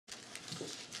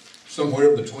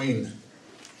somewhere between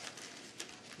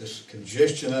this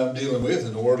congestion I'm dealing with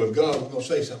and the Word of God. We're going to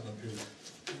say something up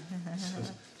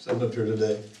here,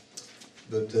 today.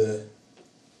 But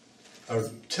our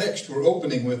text we're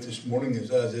opening with this morning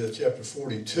is Isaiah chapter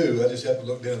 42. I just have to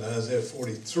look down to Isaiah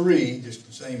 43, just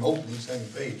the same opening, same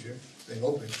page here, same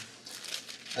opening.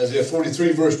 Isaiah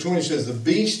 43 verse 20 says, "The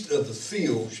beast of the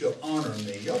field shall honor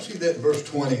me." Y'all see that in verse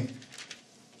 20?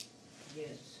 Yes.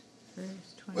 Verse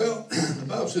 20. Well, the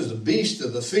Bible says, "The beast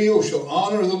of the field shall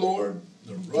honor the Lord.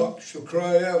 The rock shall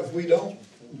cry out if we don't."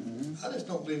 I just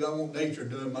don't believe I want nature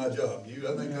doing my job. I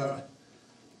think I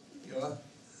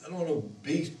don't want no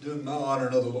beast doing my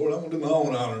honoring of the Lord. I'm going to do my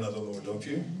own honoring of the Lord, don't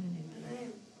you?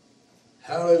 Amen.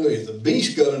 Hallelujah. If the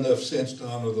beast got enough sense to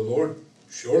honor the Lord,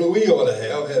 surely we ought to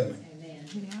have, hadn't we?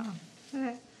 Amen.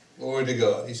 Yeah. Glory to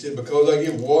God. He said, "Because I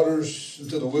give waters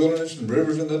into the wilderness and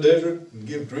rivers in the desert, and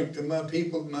give drink to my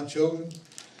people, my children.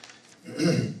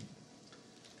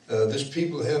 This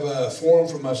people have I formed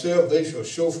for myself, they shall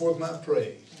show forth my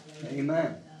praise."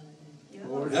 Amen.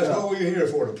 That's what we're here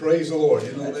for, to praise the Lord.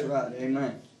 You know That's that? right.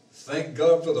 Amen. Thank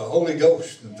God for the Holy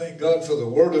Ghost, and thank God for the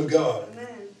Word of God. Amen.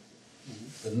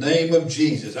 The name of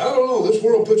Jesus. I don't know, this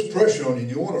world puts pressure on you, and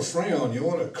you want to frown, you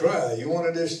want to cry, you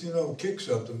want to just, kick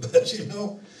something, but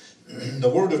the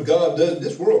Word of God doesn't.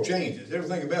 This world changes.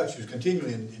 Everything about you is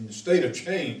continually in the state of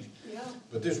change. Yeah.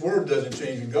 But this Word doesn't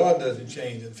change, and God doesn't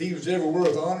change. If He was ever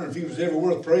worth honor, if He was ever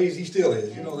worth praise, He still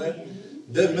is. You know that?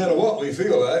 Doesn't matter what we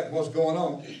feel like, what's going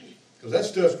on. Because that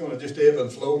stuff's going to just ebb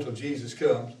and flow till Jesus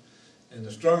comes. And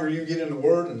the stronger you get in the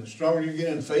Word and the stronger you get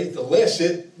in faith, the less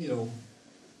it,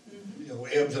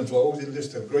 ebbs and flows. And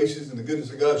just the graces and the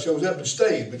goodness of God shows up and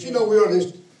stays. But we ought to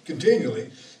just continually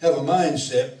have a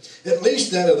mindset, at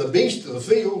least that of the beast of the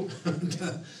field,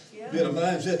 being a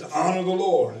mindset to honor the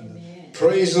Lord and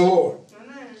praise the Lord.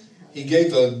 Amen. He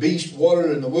gave the beast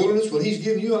water in the wilderness. Well, He's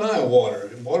giving you and I water.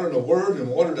 And water in the Word,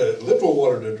 and literal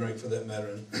water to drink for that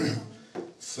matter.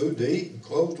 Food to eat, and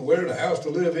clothes to wear, and a house to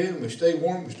live in. And we stay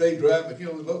warm, we stay dry. But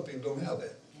a lot of people don't have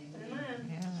that. Amen.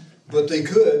 Yeah. But they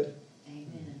could.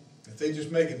 Amen. If they just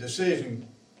make a decision,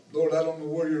 "Lord, I don't know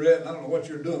where you're at, and I don't know what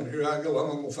you're doing, but here I go. I'm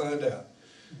going to go find out."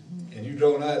 And you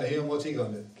draw nigh to Him, what's He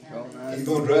going to do? He's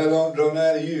going to draw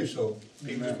nigh to you. So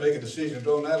people just make a decision to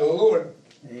draw nigh to the Lord.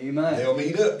 Amen. They'll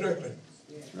meet up directly.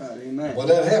 That's right. Amen. When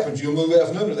that happens, you'll move out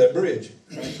from under that bridge.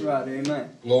 That's right. Amen.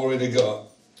 Glory to God.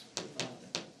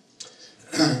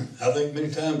 I think many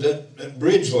times that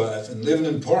bridge life and living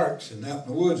in parks and out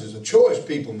in the woods is a choice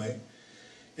people make.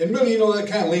 And really, that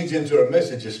kind of leads into our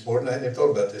message this morning. I hadn't thought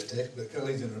about this text, but it kind of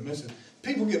leads into our message.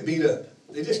 People get beat up.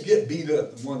 They just get beat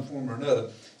up in one form or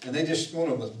another. And they just want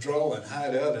to withdraw and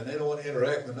hide out, and they don't want to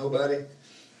interact with nobody.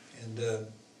 And, they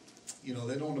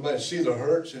don't want nobody to see their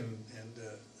hurts, and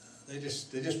they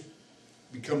just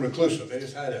become reclusive. They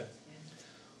just hide out.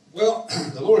 Well,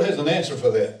 the Lord has an answer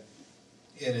for that.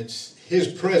 And it's His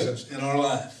presence in our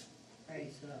life.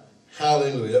 Praise God.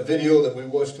 Hallelujah. That video that we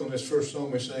watched on this first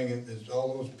song we sang, is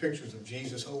all those pictures of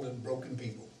Jesus holding broken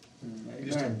people. Amen.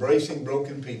 Just embracing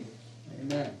broken people.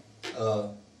 Amen.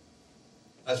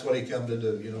 That's what He come to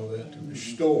do, that, to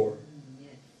restore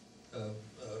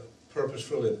purpose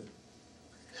for living.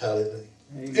 Hallelujah.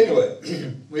 Amen. Anyway,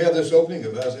 we have this opening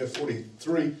of Isaiah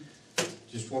 43.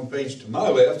 Just one page to my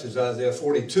left is Isaiah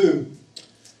 42.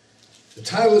 The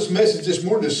title of this message this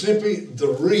morning is simply The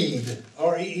Reed,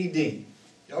 R-E-E-D.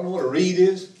 Y'all know what a reed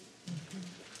is?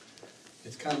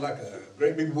 It's kind of like a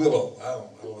great big willow. I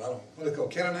don't know. What do they call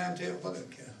it? Cat o' nine tails?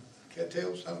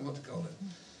 Cattails? I don't know what they call it.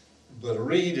 But a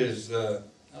reed is,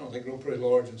 they grow pretty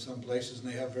large in some places, and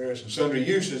they have various and sundry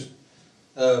uses.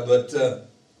 What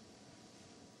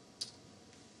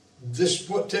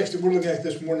text that we're looking at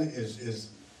this morning is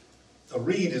a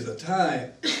reed is a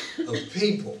type of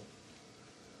people.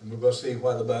 And we're going to see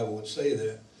why the Bible would say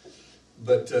that.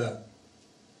 But,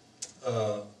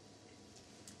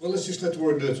 let's just let the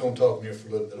Word do its own talking here for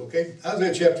a little bit, okay?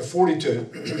 Isaiah chapter 42,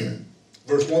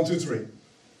 verse 1 through 3.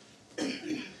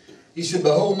 He said,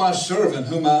 "Behold my servant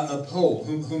whom I uphold,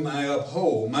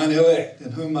 mine elect,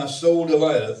 in whom my soul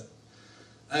delighteth.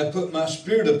 I have put my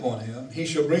spirit upon him. He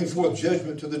shall bring forth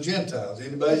judgment to the Gentiles."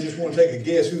 Anybody just want to take a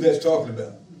guess who that's talking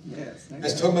about? Yes.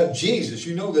 That's talking about Jesus.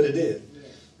 You know that it is.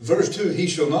 Verse 2, "He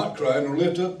shall not cry, nor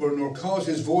lift up, nor cause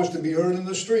his voice to be heard in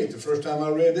the street." The first time I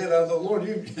read that, I thought, Lord,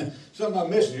 something I'm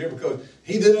missing here, because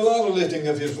He did a lot of lifting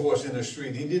of His voice in the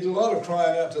street. He did a lot of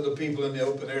crying out to the people in the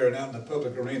open air and out in the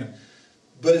public arena.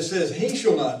 But it says He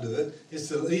shall not do it. It's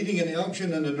the leading and the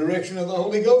unction and the direction of the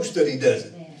Holy Ghost that He does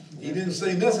it. He didn't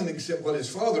say nothing except what His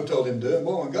Father told Him to do. And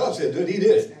when God said do it, He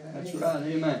did it. That's right.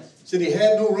 Amen. Said he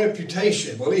had no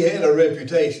reputation. Well, he had a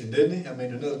reputation, didn't he? I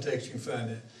mean, another text you can find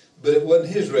that. But it wasn't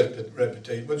his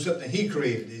reputation. It wasn't something he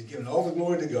created. He's given all the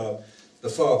glory to God, the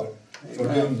Father, for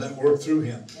doing that work through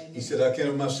him. Amen. He said, I can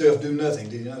of myself do nothing.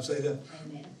 Did he not say that?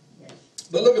 Amen. Yes.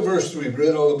 But look at verse 3. We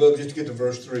read all above just to get to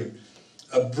verse 3.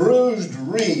 A bruised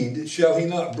reed shall he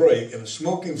not break, and a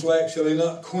smoking flax shall he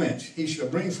not quench. He shall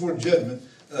bring forth judgment,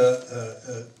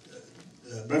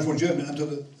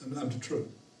 unto truth.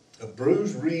 A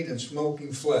bruised reed and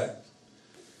smoking flax.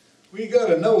 Well, you got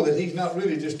to know that he's not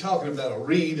really just talking about a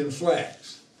reed and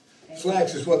flax.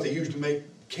 Flax is what they used to make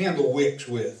candle wicks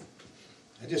with.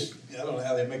 I don't know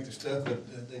how they make the stuff,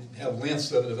 but they have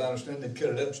lengths of it, as I understand. They'd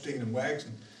cut it up, stick it in wax,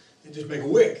 and they'd just make a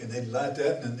wick, and they'd light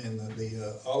that, and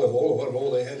the olive oil or whatever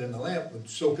oil they had in the lamp would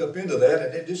soak up into that,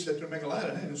 and they'd just sit there and make a light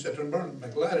in it, and sit there and burn,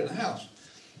 make a light in the house.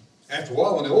 After a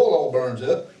while, when the oil all burns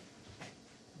up,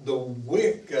 the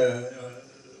wick,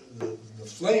 the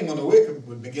flame on the wick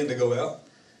would begin to go out,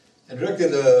 and directly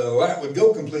the light would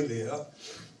go completely out,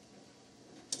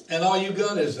 and all you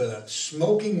got is a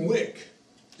smoking wick,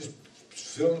 just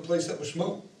filling the place up with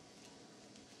smoke.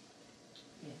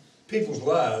 People's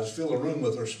lives fill a room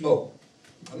with their smoke.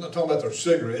 I'm not talking about their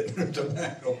cigarette or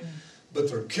tobacco, but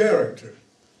their character.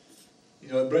 You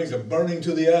know, it brings a burning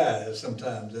to the eyes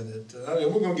sometimes, and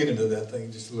we're going to get into that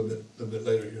thing just a little bit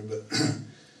later here. But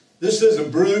this is a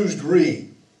bruised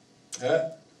reed. All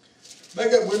right?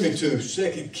 Back up with me to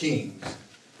 2 Kings.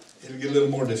 It'll get a little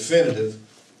more definitive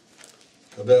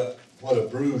about what a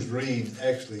bruised reed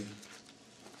actually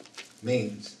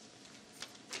means.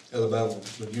 How the Bible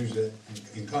would use that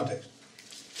in context.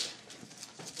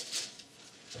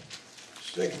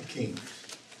 2 Kings.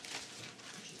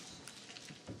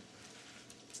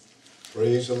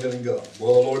 Praise the living God.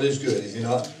 Well, the Lord is good, is he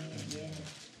not?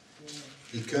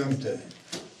 He comes to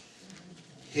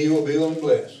heal, build, and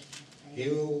bless.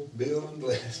 Heal, build, and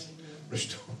bless.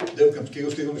 Restore. The devil comes to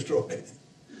kill, steal, and destroy.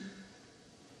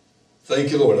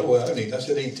 Thank you, Lord. Oh, well, I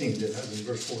said 18, didn't I? That was in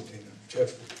verse 14,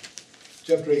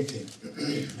 chapter 18.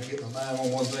 I get my mind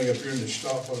on one thing up here and just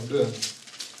stop what I'm doing.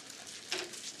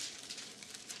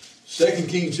 2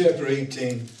 Kings chapter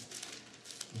 18,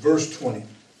 verse 20.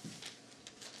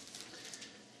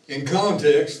 In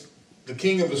context, the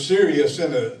king of Assyria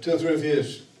sent 2 or 3 of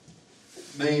his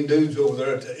main dudes over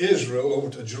there to Israel, over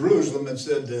to Jerusalem, and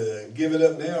said, give it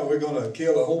up now, we're going to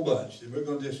kill a whole bunch. We're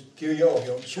going to just kill y'all.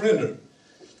 Y'all surrender.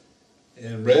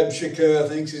 And Rabshakeh, I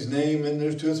think's his name, and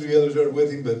there's 2 or 3 others that are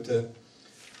with him, but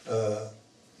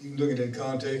you can look at it in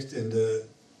context. And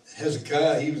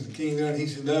Hezekiah, he was the king there, and he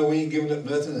said, no, we ain't giving up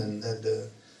nothing. And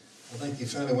I think he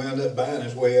finally wound up buying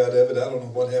his way out of it. I don't know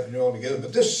what happened here altogether.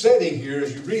 But this setting here,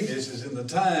 as you read this, is in the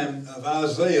time of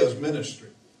Isaiah's ministry,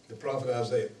 the prophet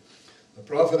Isaiah. The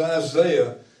prophet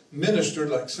Isaiah ministered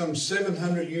like some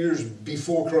 700 years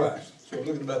before Christ. So we're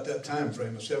looking about that time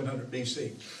frame of 700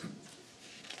 BC.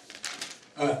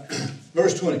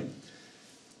 Verse 20.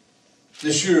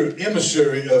 This your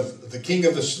emissary of the king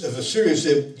of Assyria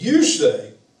said, you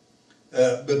say,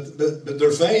 but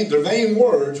they're vain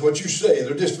words, what you say,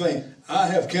 they're just vain. I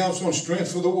have counsel and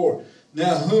strength for the war.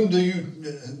 Now on whom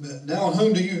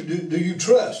do you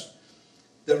trust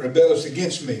that rebelleth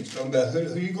against me? It's talking about who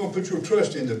are you going to put your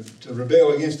trust in to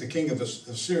rebel against the king of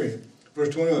Assyria. Verse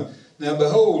 21. Now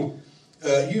behold,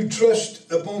 you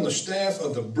trust upon the staff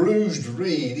of the bruised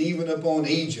reed, even upon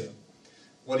Egypt.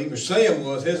 What he was saying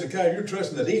was, Hezekiah, you're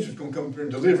trusting that Egypt's going to come up here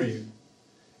and deliver you.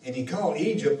 And he called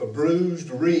Egypt a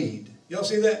bruised reed. Y'all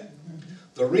see that?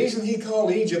 The reason he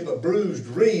called Egypt a bruised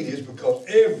reed is because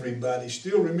everybody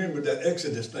still remembered that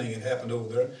Exodus thing that happened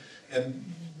over there. And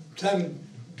the time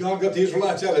God got the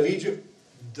Israelites out of Egypt,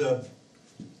 the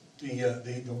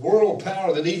world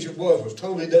power that Egypt was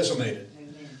totally decimated.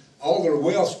 All their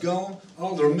wealth's gone,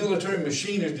 all their military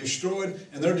machine is destroyed,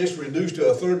 and they're just reduced to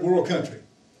a third world country.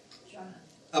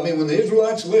 I mean, when the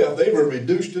Israelites left, they were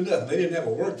reduced to nothing. They didn't have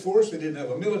a workforce, they didn't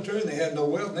have a military, and they had no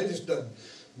wealth, and they just done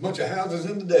a bunch of houses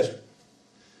in the desert.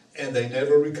 And they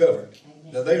never recovered.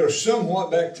 Now, they are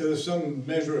somewhat back to some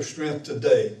measure of strength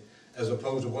today, as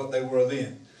opposed to what they were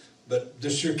then. But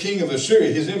this your king of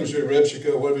Assyria, his emissary,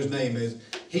 Rabshakeh, whatever his name is,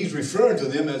 he's referring to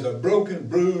them as a broken,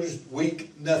 bruised,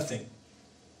 weak nothing.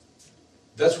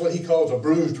 That's what he calls a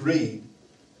bruised reed.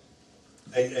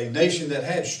 A nation that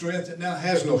had strength that now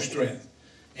has no strength.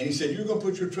 And he said, you're going to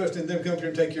put your trust in them, come here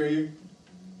and take care of you.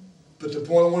 But the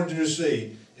point I wanted you to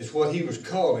see is what he was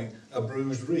calling a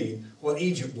bruised reed, what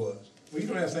Egypt was. Well, you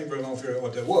don't have to think very long to figure out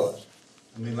what that was.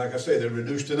 I mean, like I say, they're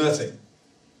reduced to nothing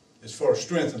as far as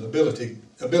strength and ability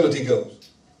goes.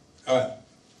 All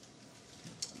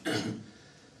right.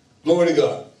 Glory to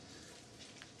God.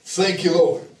 Thank you,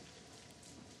 Lord.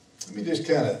 Let me just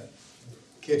kind of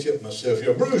catch up myself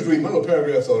here. A bruised reed, my little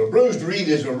paragraph thought. A bruised reed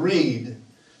is a reed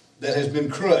that has been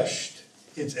crushed.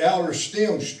 Its outer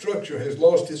stem structure has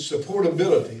lost its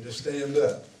supportability to stand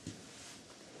up.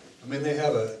 I mean, they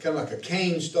have a kind of like a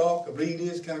cane stalk, a reed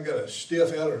is, kind of got a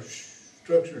stiff outer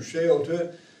structure shell to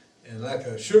it, and like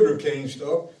a sugar cane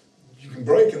stalk, you can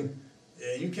break them,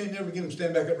 you can't never get them to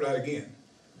stand back up right again.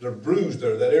 They're bruised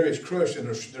there, that area is crushed, and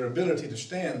their ability to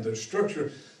stand, their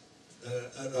structure,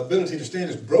 ability to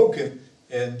stand is broken,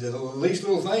 and the least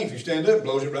little thing, if you stand up,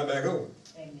 blows it right back over.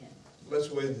 Amen. That's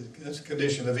the way, that's the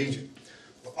condition of Egypt.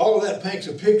 All of that paints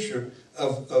a picture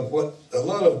of what a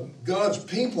lot of God's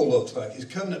people look like, His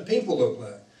covenant people look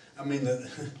like. I mean,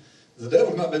 the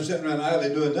devil's not been sitting around idly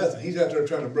doing nothing. He's out there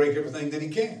trying to break everything that he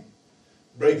can.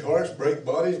 Break hearts, break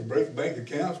bodies, break bank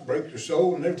accounts, break your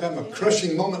soul. And every time a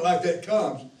crushing moment like that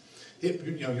comes, you're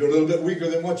a little bit weaker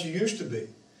than what you used to be.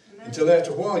 Until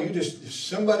after a while, if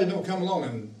somebody don't come along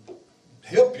and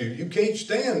help you, you can't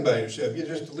stand by yourself. You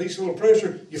just the least little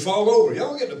pressure, you fall over.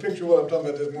 Y'all get the picture of what I'm talking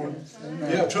about this morning.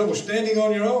 You have trouble standing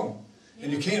on your own,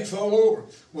 and you can't fall over.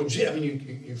 Well, I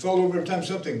mean, you fall over every time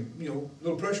something,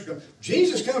 little pressure comes.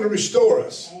 Jesus comes to restore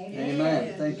us.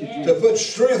 Amen. Thank you, Jesus. To put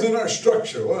strength in our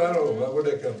structure. Well, I don't know where'd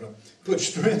that come from. Put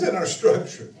strength in our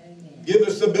structure. Amen. Give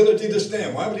us the ability to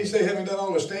stand. Why would He say, having done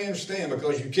all to stand? Stand,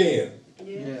 because you can.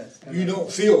 Yes. You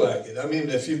don't feel like it. I mean,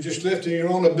 if you've just left to your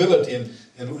own ability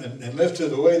and left to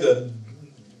the way the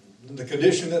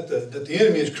condition that the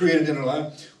enemy has created in our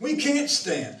life, we can't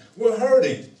stand. We're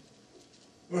hurting.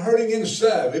 We're hurting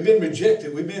inside. We've been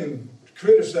rejected. We've been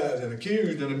criticized and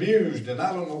accused and abused, and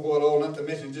I don't know what all. Not to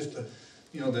mention just the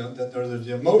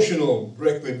emotional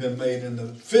wreck we've been made, and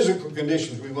the physical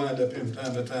conditions we wind up in from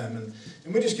time to time,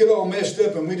 and we just get all messed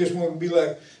up, and we just want to be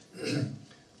like.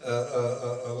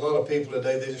 A lot of people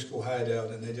today, they just go hide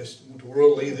out, and they just want the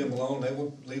world to leave them alone. They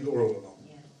won't leave the world alone.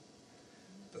 Yeah.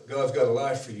 But God's got a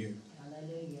life for you.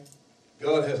 Hallelujah.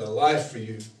 God has a life for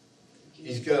you.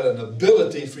 He's got an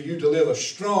ability for you to live a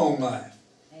strong life.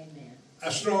 Amen.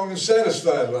 A strong and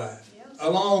satisfied life. Yeah. A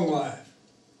long life.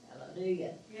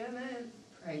 Hallelujah. Yeah, man.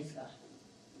 Praise God.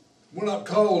 We're not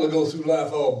called to go through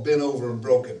life all bent over and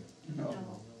broken. No.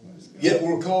 Yet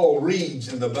we're called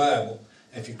reeds in the Bible.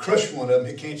 And if you crush one of them,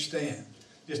 it can't stand.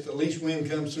 Just the least wind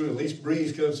comes through, the least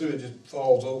breeze comes through, it just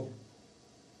falls over.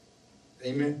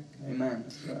 Amen? Amen.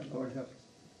 That's right. Lord help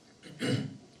us.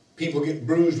 People get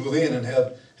bruised within and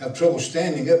have trouble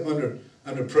standing up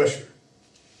under pressure.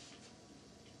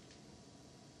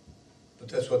 But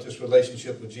that's what this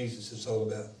relationship with Jesus is all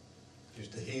about. Is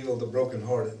to heal the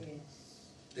brokenhearted. Yes.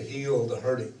 To heal the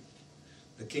hurting.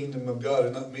 The kingdom of God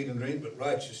is not meat and drink, but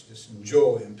righteousness and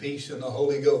joy and peace in the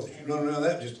Holy Ghost. You run around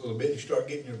that just a little bit, you start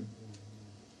getting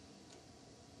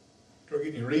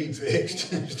your reed fixed.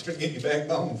 Start getting your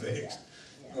backbone fixed.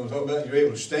 You know what I'm talking about? You're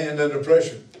able to stand under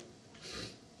pressure.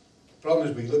 The problem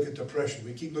is we look at the pressure.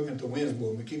 We keep looking at the winds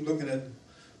blowing. We keep looking at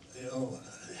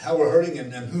how we're hurting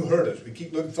and who hurt us. We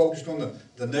keep focused on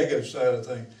the negative side of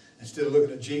things instead of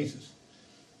looking at Jesus.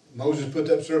 Moses put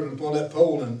that serpent upon that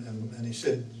pole, and he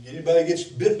said, anybody gets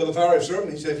bit by the fiery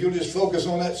serpent, he said, if you'll just focus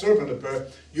on that serpent up there,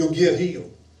 you'll get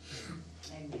healed.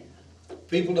 Amen.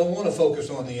 People don't want to focus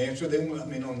on the answer. They want,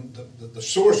 on the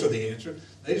source of the answer.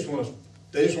 They just want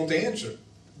the answer.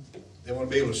 They want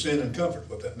to be able to sin and comfort,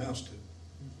 what that amounts to.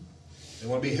 They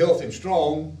want to be healthy and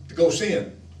strong to go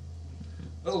sin.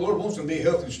 Well, the Lord wants them to be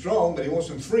healthy and strong, but He wants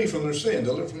them free from their sin,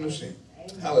 delivered from their sin.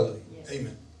 Amen. Hallelujah. Yes.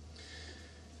 Amen.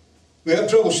 We have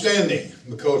trouble standing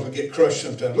because we get crushed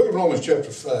sometimes. Look at Romans chapter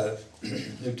 5,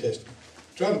 New Testament.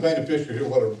 I'm trying to paint a picture here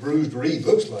of what a bruised reed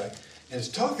looks like. And it's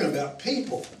talking about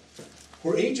people.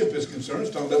 Where Egypt is concerned, it's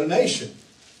talking about a nation.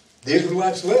 The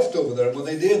Israelites left over there. When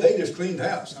they did, they just cleaned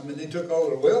house. They took all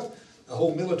their wealth. The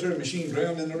whole military machine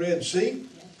drowned in the Red Sea.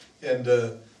 And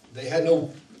they had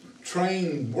no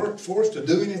trained workforce to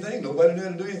do anything. Nobody knew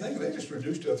how to do anything. They just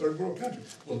reduced to a third world country.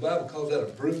 Well, the Bible calls that a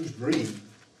bruised reed.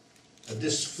 A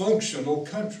dysfunctional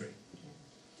country.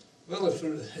 Well, if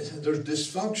there's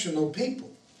dysfunctional people,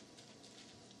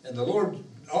 and the Lord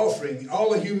offering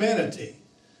all of humanity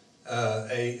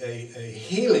a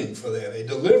healing for that, a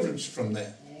deliverance from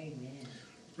that. Amen.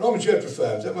 Romans chapter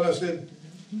 5, is that what I said?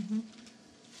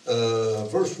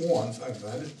 Verse 1, if I can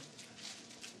find it.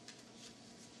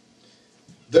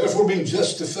 Therefore, being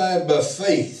justified by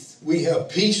faith, we have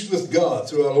peace with God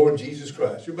through our Lord Jesus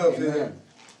Christ. Your Bible said that? It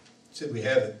said we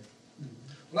have it.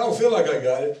 Well, I don't feel like I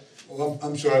got it. Well,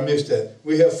 I'm sorry, I missed that.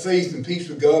 We have faith and peace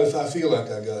with God if I feel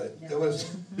like I got it. That was,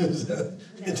 it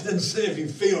doesn't say if you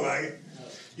feel like it.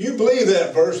 You believe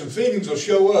that verse and feelings will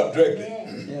show up directly.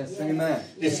 Yes, amen.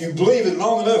 If you believe it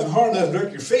long enough and hard enough,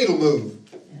 directly, your feet will move.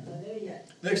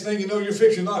 Next thing you know, you're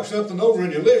fixing to knock something over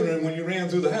in your living room when you ran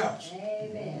through the house.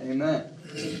 Amen. Amen.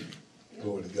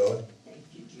 Glory to God. Thank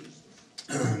you, Jesus.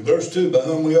 Verse 2, by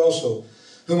whom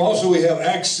also we have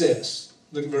access.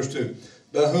 Look at verse 2.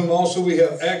 By whom also we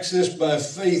have access by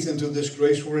faith into this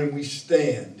grace wherein we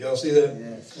stand. Y'all see that?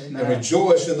 Yes. And Amen.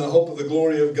 rejoice in the hope of the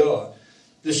glory of God.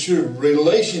 This your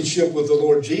relationship with the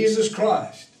Lord Jesus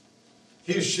Christ.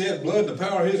 His shed blood and the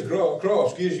power of His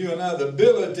cross gives you and I the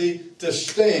ability to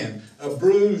stand. A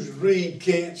bruised reed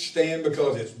can't stand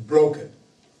because it's broken.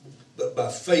 But by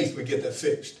faith we get that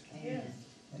fixed. Amen.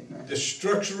 Amen. The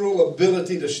structural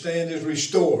ability to stand is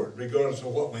restored regardless of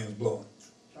what wind's blowing.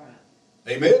 Right.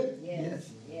 Amen? Yes.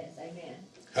 Yes. Amen.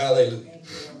 Hallelujah. Thank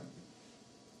you, Lord.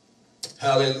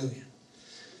 Hallelujah.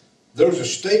 There was a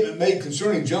statement made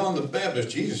concerning John the Baptist.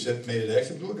 Jesus said, made it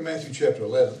actually. Look at Matthew chapter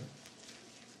 11.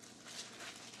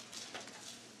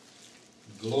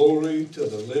 Glory to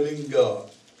the living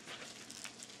God.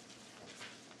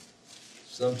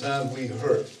 Sometimes we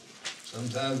hurt.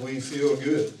 Sometimes we feel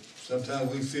good.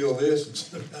 Sometimes we feel this, and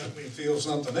sometimes we feel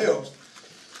something else.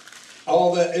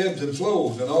 All that ebbs and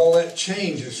flows, and all that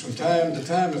changes from time to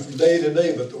time and from day to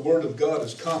day, but the Word of God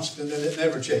is constant and it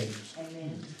never changes.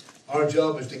 Amen. Our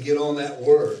job is to get on that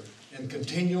Word and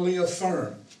continually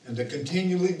affirm and to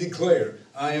continually declare,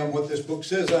 I am what this book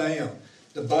says I am.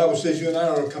 The Bible says you and I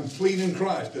are complete in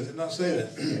Christ. Does it not say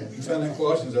that? You found that in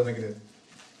Colossians, I think it is.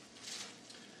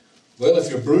 Well, if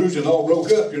you're bruised and all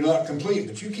broke up, you're not complete.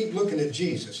 But you keep looking at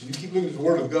Jesus, and you keep looking at the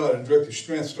Word of God, and directly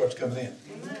strength starts coming in.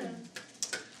 Amen.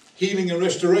 Healing and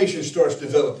restoration starts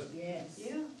developing. Yes.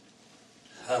 Yeah.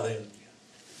 Hallelujah.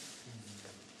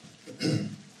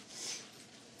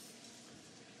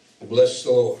 Bless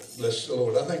the Lord. Bless the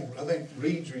Lord. I think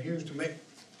reeds are used to make,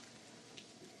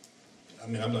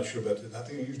 I'm not sure about that. I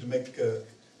think they're used to make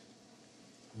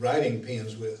writing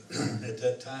pens with at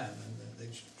that time. And they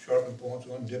sharpen points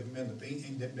on, dip them in the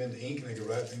ink, dip them in the ink, and they could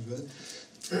write things with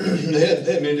it. They had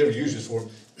many different uses for them.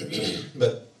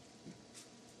 But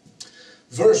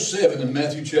verse 7 in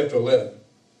Matthew chapter 11.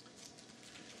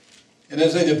 And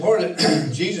as they departed,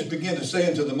 Jesus began to say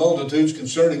unto the multitudes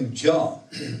concerning John,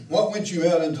 what went you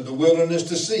out into the wilderness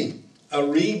to see? A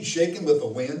reed shaken with the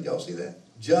wind? Y'all see that?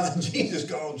 Jesus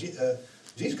called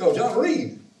John a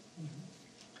reed.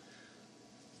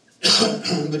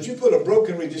 But you put a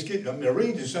broken reed, a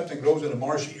reed is something that grows in a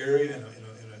marshy area, in a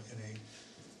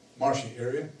marshy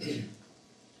area.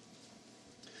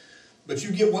 But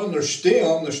you get one of their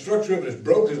stem, the structure of it is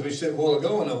broken, as we said a while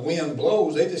ago, and the wind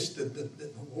blows,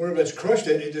 wherever it's crushed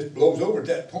at, it just blows over at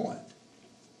that point.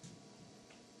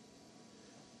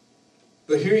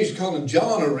 But here he's calling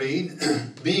John a reed,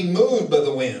 being moved by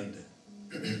the wind.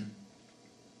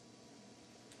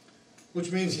 Which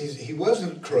means he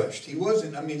wasn't crushed. He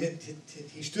wasn't,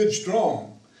 he stood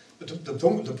strong. But the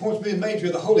point's being made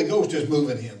here, the Holy Ghost is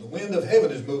moving him. The wind of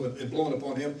heaven is blowing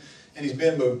upon him, and he's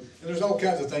been moved. And there's all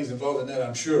kinds of things involved in that,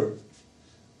 I'm sure.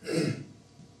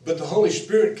 But the Holy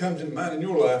Spirit comes in mine in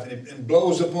your life and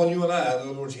blows upon you and I. In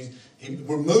other words,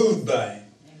 we're moved by him.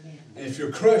 Amen. And if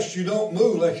you're crushed, you don't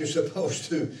move like you're supposed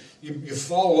to. You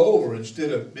fall over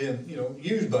instead of being,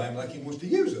 used by him like he wants to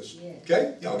use us. Yes.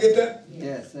 Okay? Y'all get that?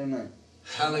 Yes. Amen.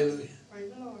 Hallelujah.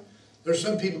 Praise the Lord. There's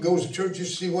some people goes to church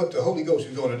just to see what the Holy Ghost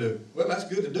is going to do. Well, that's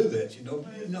good to do that,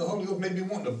 the Holy Ghost may be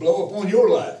wanting to blow upon your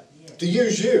life, Yes. to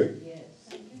use you. Yes.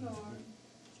 Thank you, Lord.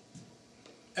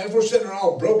 And if we're sitting there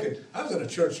all broken, I was in a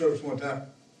church service one time,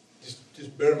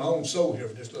 just bare my own soul here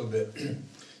for just a little bit.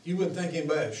 You wouldn't think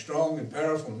anybody as strong and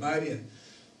powerful and mighty and,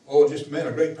 just a man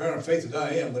of great power and faith that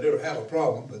I am would ever have a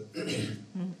problem, but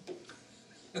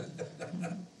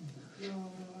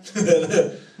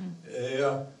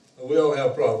yeah, we all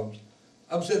have problems.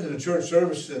 I'm sitting in a church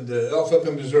service and off up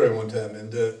in Missouri one time,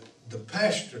 and the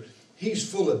pastor, he's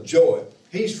full of joy.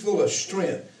 He's full of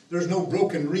strength. There's no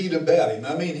broken reed about him.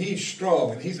 He's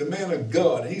strong, and he's a man of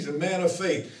God, and he's a man of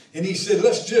faith. And he said,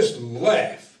 let's just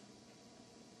laugh.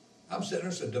 I'm sitting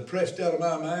there so depressed out of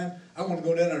my mind, I want to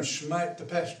go down there and smite the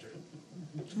pastor.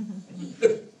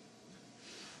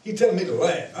 He's telling me to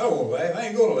laugh. I don't want to laugh. I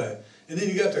ain't going to laugh. And then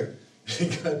you got to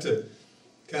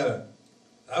kind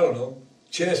of,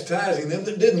 chastising them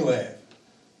that didn't laugh.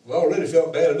 Well, I already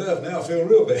felt bad enough. Now I feel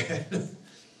real bad.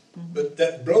 But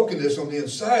that brokenness on the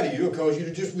inside of you will cause you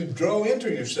to just withdraw into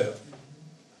yourself.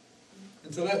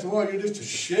 Until after a while, you're just a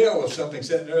shell of something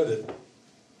sitting there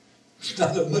that's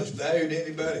not of much value to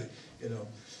anybody,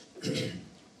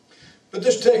 But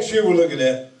this text here we're looking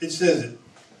at, it says that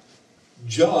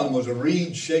John was a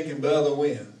reed shaken by the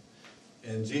wind.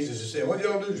 And Jesus is saying, what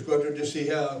y'all do? Just go out there and just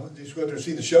go out there and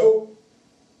see the show?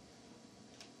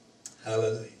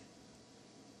 Hallelujah.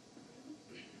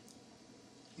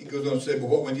 He goes on to say, but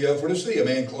what went ye out for to see? A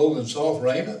man clothed in soft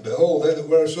raiment? Behold, they that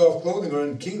wear soft clothing are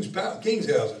in king's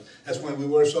houses. That's when we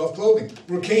wear soft clothing.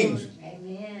 We're kings.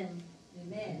 Amen.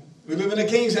 Amen. We live in a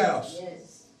king's house.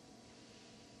 Yes.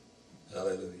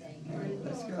 Hallelujah.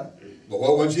 Bless God. But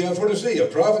what went ye out for to see? A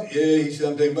prophet? Yeah, he's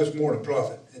something much more than a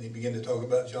prophet. And he began to talk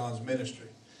about John's ministry.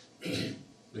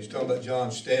 He's talking about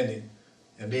John standing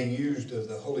and being used of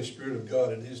the Holy Spirit of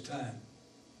God in his time.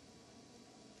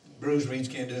 Bruised reeds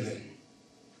can't do that.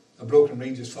 A broken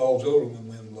reed just falls over when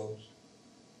wind blows.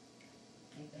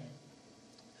 Amen.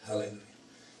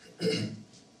 Hallelujah.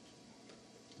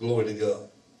 Glory to God.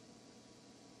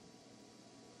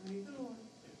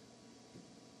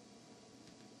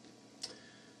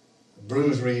 A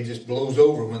bruised reed just blows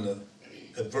over when the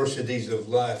adversities of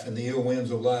life and the ill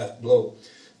winds of life blow.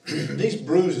 These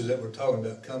bruises that we're talking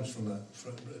about comes from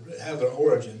have their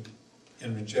origin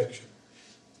in rejection.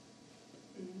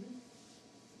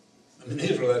 I mean,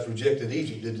 the Israelites rejected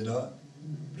Egypt, did they not?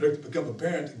 It become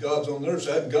apparent that God's on their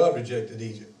side and God rejected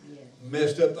Egypt. Yes.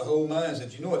 Messed up the whole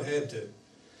mindset. You know it had to.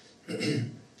 The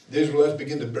Israelites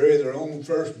began to bury their own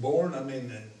firstborn. I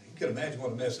mean, you can imagine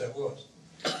what a mess that was.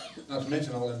 Not to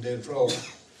mention all them dead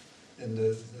frogs.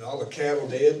 And all the cattle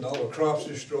dead and all the crops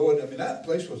destroyed. I mean, that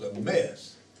place was a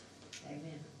mess.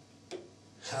 Amen.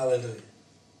 Hallelujah.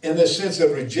 And this sense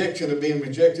of rejection, of being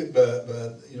rejected by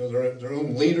you know, their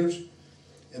own leaders.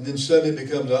 And then suddenly it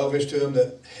becomes obvious to them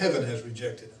that heaven has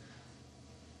rejected them.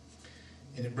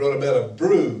 And it brought about a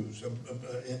bruise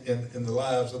in the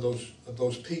lives of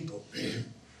those people.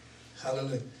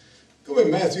 Hallelujah. Go back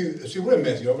to Matthew. See, we're in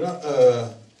Matthew. Are we not?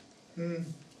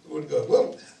 Lord God.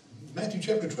 Well, Matthew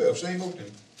chapter 12, same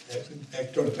opening.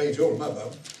 Actually, turn the page over, my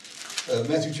Bible.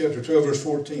 Matthew chapter 12, verse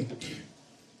 14.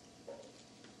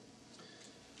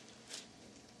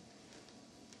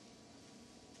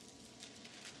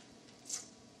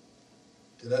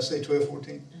 Did I say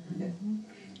 12:14?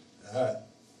 All right.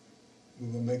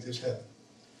 We're going to make this happen.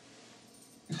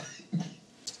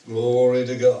 Glory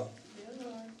to God.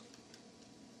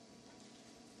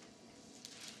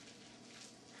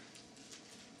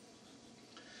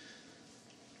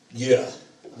 Yeah.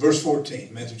 Verse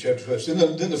 14, Matthew chapter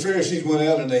 12. Then the Pharisees went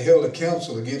out and they held a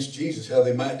council against Jesus, how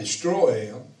they might destroy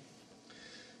him.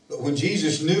 But when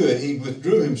Jesus knew it, he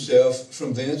withdrew himself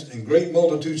from thence, and great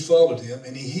multitudes followed him,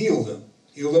 and he healed them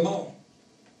all.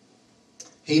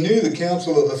 He knew the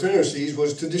counsel of the Pharisees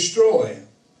was to destroy him,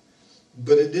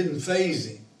 but it didn't faze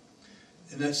him.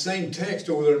 In that same text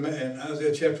over there in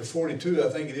Isaiah chapter 42, I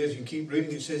think it is, you can keep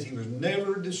reading, it says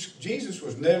Jesus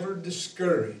was never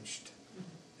discouraged.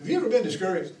 Have you ever been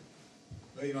discouraged?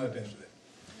 Well, you don't have to answer that.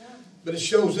 But it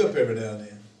shows up every now and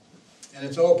then. And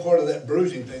it's all part of that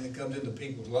bruising thing that comes into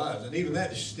people's lives. And even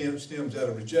that stems out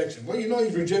of rejection. Well, you know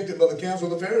he's rejected by the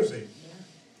counsel of the Pharisees.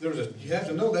 You have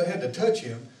to know that had to touch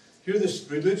him. Here this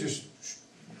religious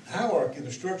hierarchy,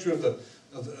 the structure of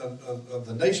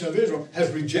the nation of Israel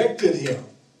has rejected him.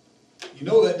 You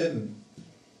know that didn't,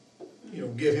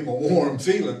 give him a warm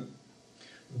feeling.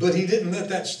 But he didn't let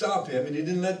that stop him, and he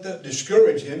didn't let that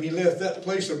discourage him. He left that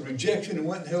place of rejection and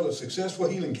went and held a successful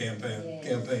healing campaign.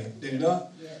 Did he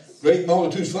not? Yes. Great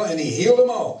multitudes followed, and he healed them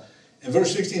all. In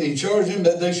verse 16, he charged them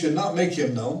that they should not make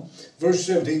him known. Verse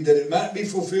 17, that it might be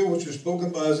fulfilled which was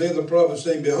spoken by Isaiah the prophet,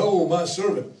 saying, Behold, my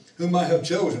servant, whom I have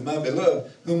chosen, my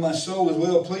beloved, whom my soul is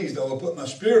well pleased. I will put my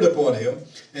spirit upon him,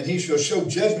 and he shall show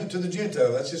judgment to the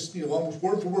Gentiles. That's just, almost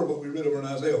word for word what we read over in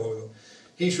Isaiah a while ago.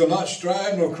 He shall not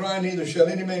strive nor cry, neither shall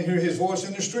any man hear his voice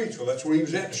in the streets. Well, that's where he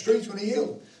was at in the streets when he healed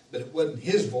them. But it wasn't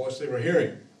his voice they were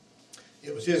hearing.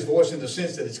 It was his voice in the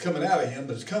sense that it's coming out of him,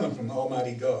 but it's coming from the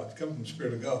Almighty God. It's coming from the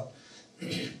Spirit of God.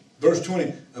 Verse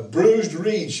 20, a bruised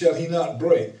reed shall he not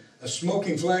break, a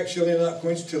smoking flax shall he not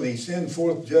quench, till he send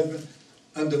forth judgment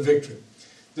unto victory.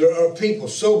 There are people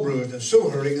so bruised and so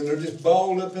hurting, and they're just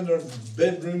balled up in their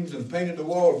bedrooms and painted the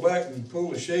walls black and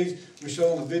full of shades. We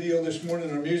saw on the video this morning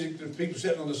in our music, there's people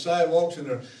sitting on the sidewalks and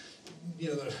their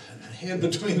head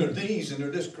between their knees, and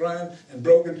they're just crying and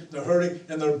broken, they're hurting,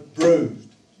 and they're bruised.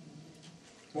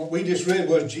 What we just read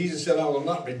was Jesus said, I will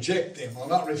not reject them, I will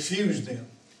not refuse them.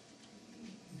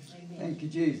 Thank you,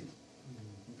 Jesus.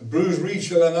 A bruised reed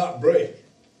shall I not break.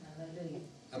 Hallelujah.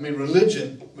 I mean,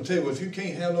 religion will tell you, well, if you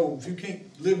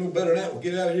can't live no better than that, well,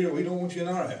 get out of here. We don't want you in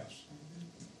our house.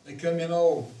 They come in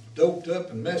all doped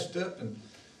up and messed up and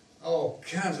all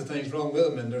kinds of things wrong with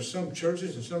them. And there's some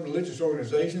churches and some religious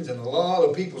organizations and a lot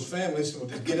of people's families will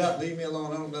just get out and leave me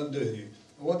alone. I don't know nothing to do with you.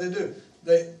 And what they do,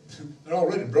 they're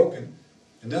already broken.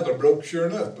 And now they're broke sure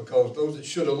enough, because those that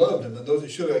should have loved him and those that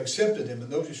should have accepted him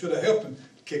and those that should have helped him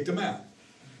kicked him out.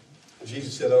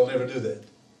 Jesus said, I'll never do that.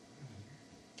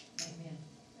 Amen.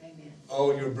 Amen.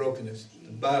 all your brokenness.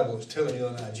 The Bible is telling you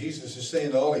and I. Jesus is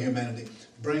saying to all of humanity,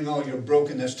 bring all your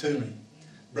brokenness to me.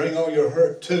 Bring all your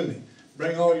hurt to me.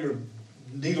 Bring all your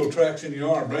needle tracks in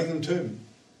your arm. Bring them to me.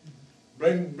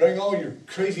 Bring all your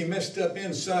crazy messed up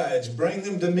insides. Bring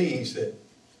them to me, he said.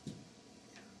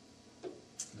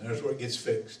 And there's where it gets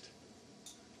fixed.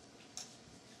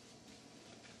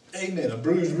 Amen. A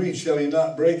bruised reed shall he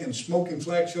not break, and smoking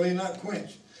flax shall he not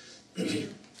quench.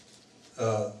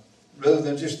 Rather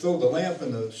than just throw the lamp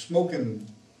and the smoking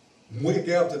wick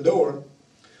out the door,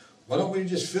 why don't we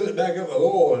just fill it back up with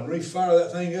oil and refire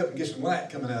that thing up and get some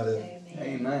light coming out of it?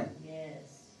 Amen. Yes.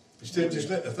 Instead of just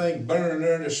letting the thing burn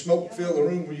there and the smoke fill the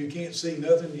room where you can't see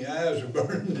nothing, your eyes are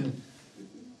burning.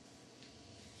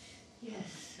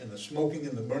 Yes. And the smoking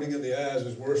and the burning of the eyes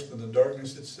is worse than the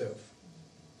darkness itself.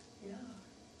 Yeah.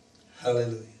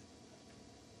 Hallelujah.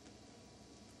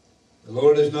 The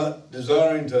Lord is not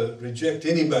desiring to reject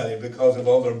anybody because of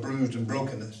all their bruised and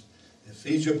brokenness. If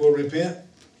Egypt will repent,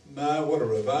 my, what a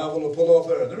revival will pull off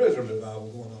there. And there is a revival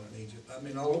going on in Egypt. I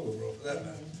mean, all over the world for that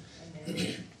matter. Amen.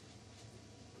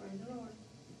 Praise the Lord.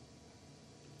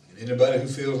 And anybody who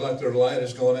feels like their light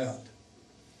is going out,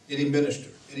 any minister,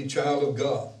 any child of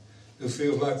God who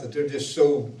feels like that they're just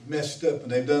so messed up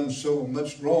and they've done so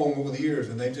much wrong over the years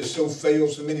and they've just so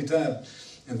failed so many times,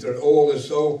 and their oil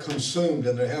is all consumed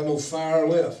and they have no fire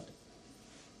left.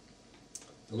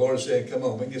 The Lord is saying, come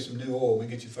on, we can get some new oil, we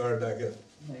can get you fired back up.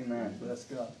 Amen. Bless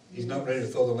God. He's not ready to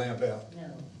throw the lamp out.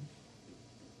 No.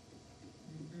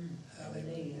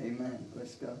 Hallelujah. Amen.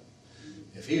 Bless God.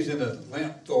 If he's in the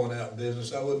lamp throwing out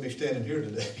business, I wouldn't be standing here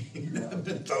today. I've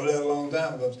been thrown out a long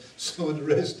time ago, so would the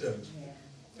rest of us.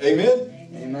 Yeah. Amen?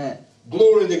 Amen.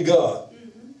 Glory to God.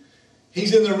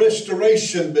 He's in the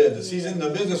restoration business. He's in the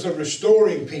business of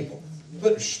restoring people,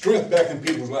 putting strength back in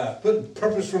people's lives, putting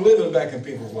purpose for living back in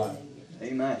people's lives.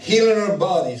 Amen. Healing our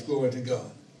bodies, glory to God.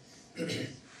 Praise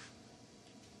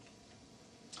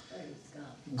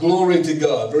God. Glory to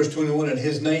God. Verse 21, in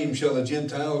his name shall the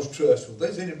Gentiles trust. Well, if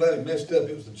there's anybody messed up,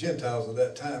 it was the Gentiles of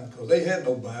that time, because they had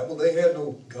no Bible, they had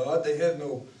no God, they had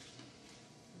no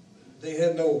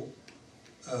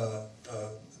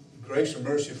grace or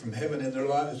mercy from heaven in their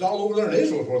lives. It's all over there in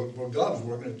Israel where God was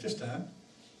working at this time.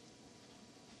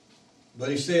 But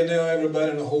he's saying now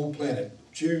everybody on the whole planet,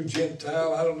 Jew,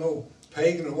 Gentile, I don't know,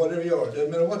 pagan or whatever you are, it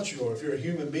doesn't matter what you are. If you're a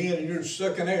human being and you're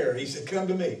sucking air, he said, come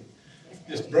to me.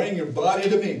 Just bring your body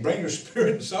to me. Bring your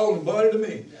spirit and soul and body to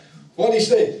me. What did he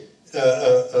say?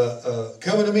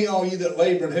 Come unto me, all you that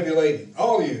labor and heavy laden.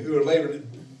 All you who are laboring,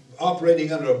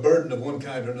 operating under a burden of one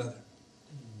kind or another.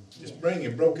 Just bring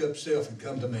your broke up self and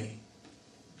come to me.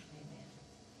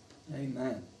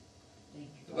 Amen.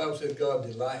 The Bible says God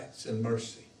delights in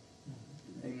mercy.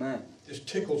 Amen. Just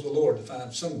tickles the Lord to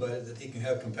find somebody that he can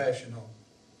have compassion on.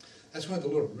 That's when the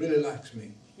Lord really likes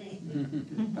me.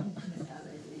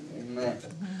 Amen.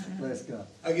 Bless God.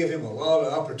 I give him a lot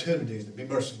of opportunities to be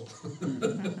merciful.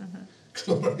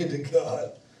 Glory to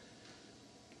God.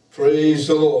 Praise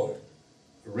the Lord.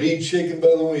 A reed shaken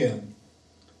by the wind,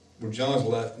 where John's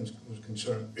life was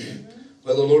concerned.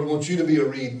 Well, the Lord wants you to be a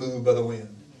reed moved by the wind.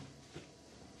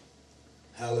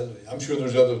 Hallelujah. I'm sure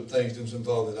there's other things that's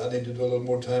involved that I need to do a little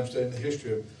more time studying the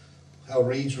history of how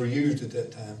reeds were used at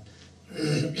that time.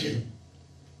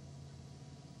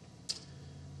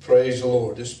 Praise the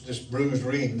Lord. This bruised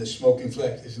reed and this smoking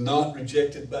flax is not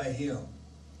rejected by him.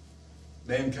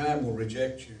 Mankind will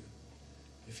reject you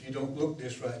if you don't look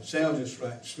this right, sound this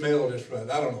right, smell this right,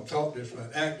 I don't know, talk this right,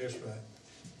 act this right.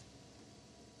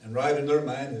 And right in their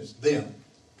mind is them.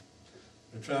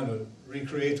 They're trying to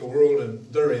recreate the world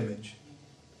in their image.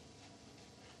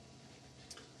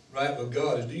 Right with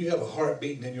God is, do you have a heart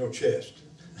beating in your chest?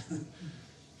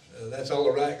 That's all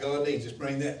the right God needs. Just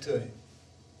bring that to him.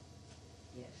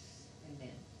 Yes.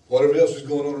 Amen. Whatever else is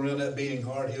going on around that beating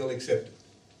heart, he'll accept it.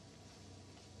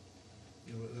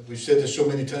 You know, we've said this so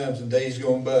many times in days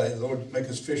gone by. The Lord make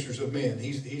us fishers of men.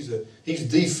 He's the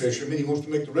fisherman. He wants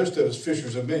to make the rest of us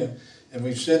fishers of men. And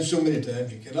we've said so many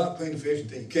times, you cannot clean a fish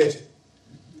until you catch it.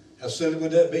 How silly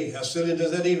would that be? How silly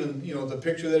does that even, the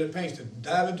picture that it paints, to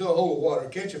dive into a hole of water,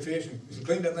 catch a fish, and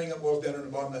clean that thing up while it's down in the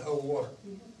bottom of that hole of water.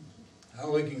 I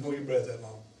don't think you can hold your breath that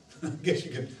long. I guess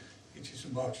you could get you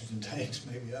some oxygen tanks,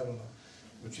 maybe, I don't know.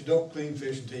 But you don't clean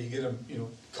fish until you get them,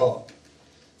 caught.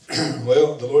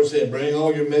 Well, the Lord said, bring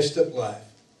all your messed up life.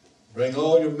 Bring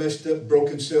all your messed up,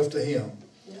 broken self to him.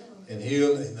 Yeah. And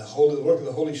he'll, and the work of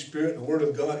the Holy Spirit and the Word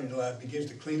of God in your life begins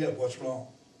to clean up what's wrong.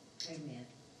 Amen.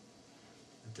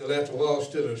 Until after a while,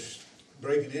 instead of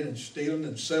breaking in and stealing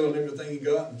and selling everything you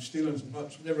got and stealing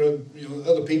whatever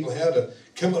other people had to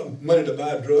come up with money to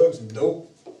buy drugs and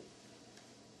dope.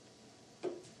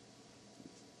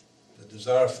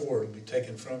 desire for it will be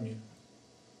taken from you.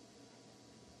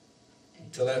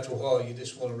 Until after a while, you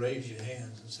just want to raise your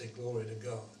hands and say, glory to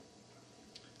God.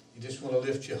 You just want to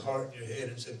lift your heart and your head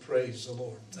and say, praise the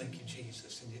Lord. Thank you,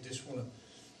 Jesus. And you just want to,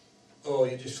 oh,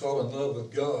 you just fall in love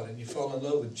with God and you fall in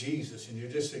love with Jesus and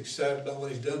you're just excited about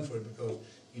what He's done for you because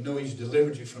you know He's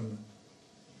delivered you from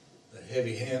the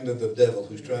heavy hand of the devil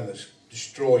who's trying to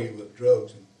destroy you with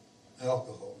drugs and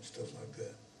alcohol and stuff like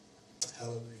that.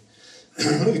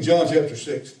 Hallelujah. Look at John chapter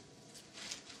 6.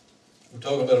 We're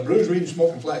talking about a bruised reed and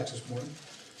smoking flax this morning.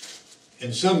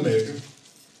 In some measure,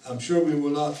 I'm sure we will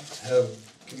not have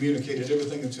communicated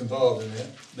everything that's involved in that.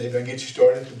 Maybe I can get you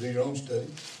started to do your own study.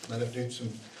 Might have to do some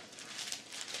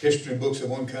history books of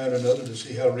one kind or another to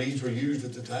see how reeds were used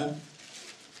at the time.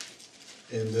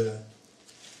 And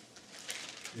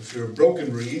if you're a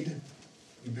broken reed,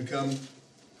 you become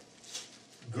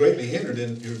greatly hindered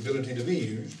in your ability to be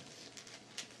used.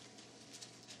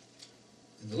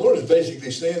 And the Lord is basically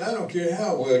saying, I don't care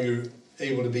how well you're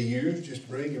able to be used, just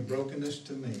bring your brokenness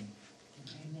to me.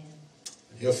 Amen.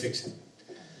 And He'll fix it.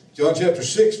 John chapter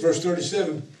 6, verse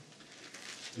 37.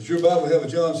 Does your Bible have a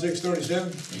John 6,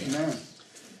 37? Amen.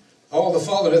 All the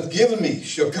Father hath given me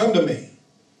shall come to me,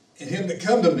 and him that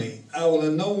come to me I will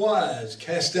in no wise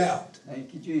cast out.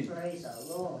 Thank you, Jesus. Praise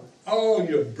the Lord. All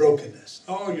your brokenness,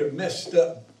 all your messed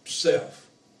up self,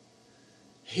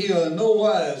 He'll in no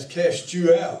wise cast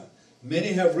you out. Many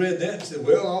have read that and said,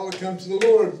 well, all that comes to the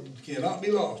Lord cannot be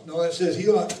lost. No, that says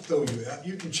He'll not throw you out.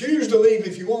 You can choose to leave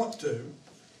if you want to,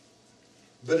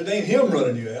 but it ain't Him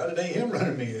running you out. It ain't Him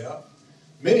running me out.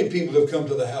 Many people have come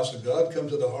to the house of God, come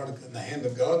to the heart and the hand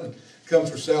of God, and come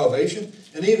for salvation,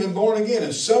 and even born again.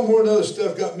 And somewhere or another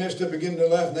stuff got messed up again in their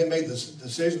life, and they made the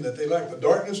decision that they like the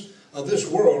darkness of this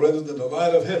world rather than the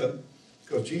light of heaven,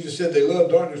 because Jesus said they love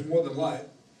darkness more than light.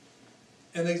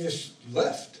 And they just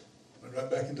left, went right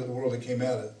back into the world they came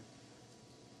out of.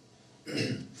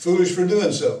 Foolish for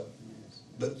doing so,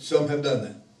 but some have done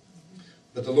that.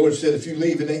 But the Lord said, if you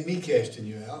leave, it ain't me casting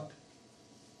you out.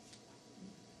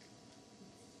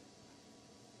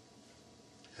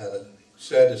 Hallelujah.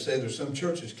 Sad to say there's some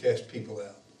churches cast people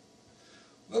out.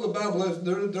 Well, the Bible has,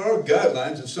 there are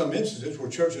guidelines in some instances where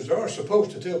churches are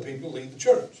supposed to tell people to leave the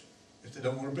church if they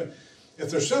don't want to repent.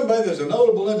 If there's somebody that's a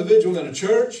notable individual in a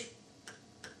church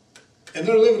and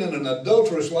they're living in an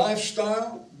adulterous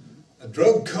lifestyle, a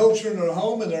drug culture in their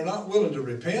home, and they're not willing to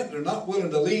repent, they're not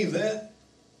willing to leave that,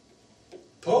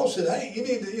 Paul said, hey, you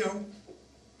need to,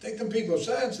 take them people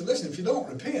aside and say, listen, if you don't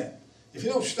repent, if you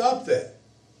don't stop that,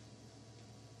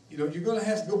 you're going to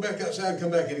have to go back outside and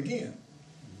come back in again.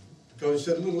 Because he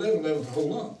said a little leaven leavens the whole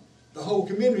lump. The whole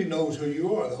community knows who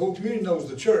you are. The whole community knows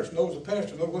the church, knows the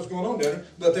pastor, knows what's going on down there,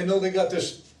 but they know they got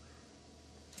this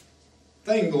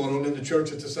thing going on in the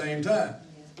church at the same time.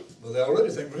 Yeah. Well, they already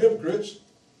think we're hypocrites.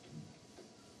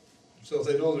 So if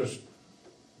they know there's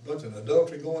a bunch of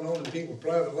adultery going on in people's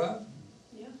private life,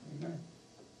 Yeah.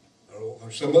 or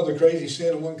some other crazy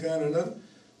sin of one kind or another,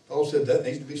 Paul said that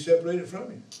needs to be separated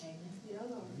from you. Amen.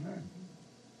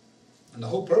 And the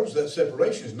whole purpose of that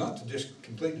separation is not to just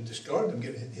completely discard them.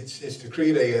 It's to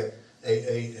create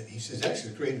he says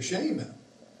actually to create a shame in them.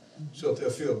 So that they'll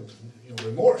feel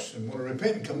remorse and want to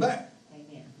repent and come back.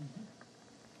 Amen.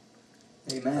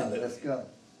 Amen. Hallelujah. Let's go.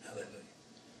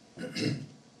 Hallelujah.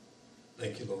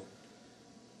 Thank you, Lord.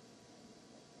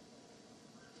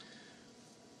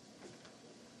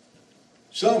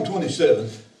 Psalm 27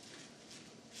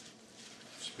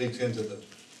 speaks into the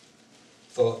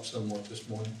thought somewhat this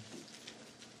morning.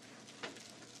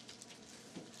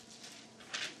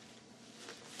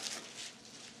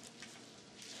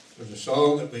 There's a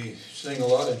song that we sing a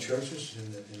lot in churches,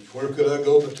 and where could I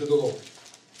go but to the Lord?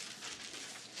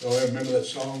 Y'all remember that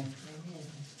song?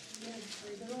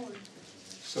 Amen.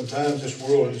 Sometimes this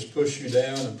world will just push you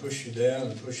down and push you down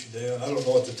and push you down. I don't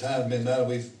know at the time,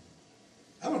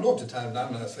 I don't know at the time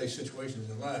I face situations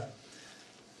in life.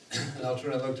 And I'll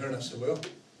turn and I said, well,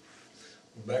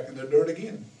 we're back in the dirt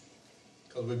again.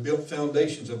 Because we built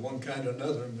foundations of one kind or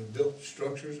another, and we built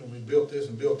structures, and we built this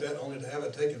and built that, only to have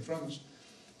it taken from us.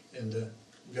 And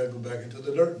we got to go back into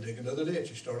the dirt and dig another ditch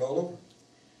and start all over.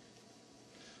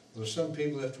 There's some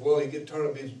people, after a while, you get tired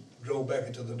of being drove back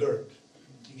into the dirt.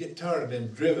 You get tired of being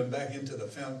driven back into the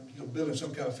building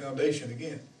some kind of foundation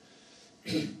again.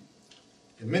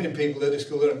 And many people, they just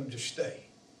go there and just stay.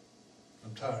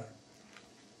 I'm tired.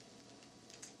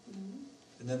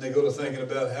 And then they go to thinking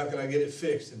about how can I get it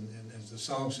fixed. And as the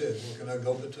song says, where can I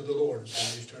go but to the Lord? So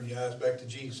you just turn your eyes back to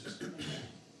Jesus.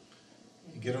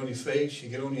 You get on your face, you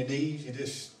get on your knees, you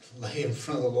just lay in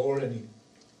front of the Lord and you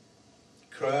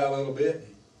cry a little bit,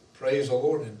 and praise the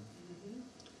Lord, and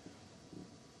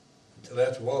till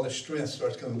after a while that strength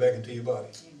starts coming back into your body,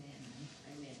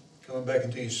 Amen. coming back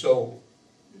into your soul.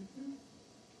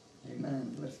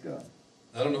 Amen. Bless God.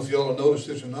 I don't know if y'all have noticed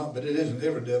this or not, but it isn't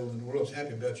every devil in the world's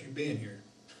happy about you being here.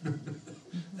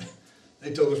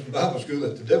 They told us in Bible school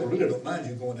that the devil really don't mind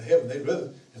you going to heaven. They'd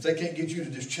rather, if they can't get you to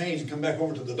just change and come back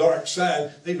over to the dark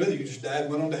side, they'd rather you just died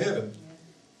and went on to heaven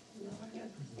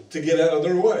to get out of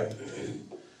their way.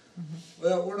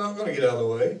 Well, we're not going to get out of the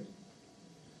way.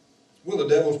 We're the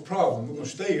devil's problem. We're going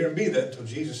to stay here and be that until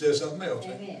Jesus says something else.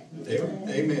 Amen. Amen.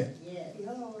 Amen. Yes.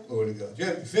 Glory to God. You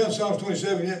found Psalms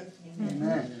 27 yet?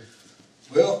 Amen.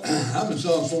 Well, I'm in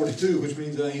Psalm 42, which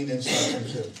means I ain't in Psalm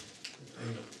 27.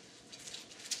 Amen.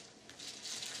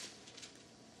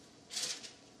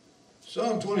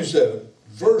 Psalm 27,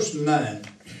 verse 9.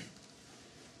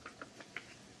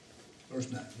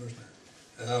 Verse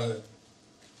 9.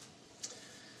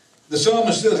 The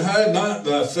psalmist said, hide not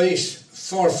thy face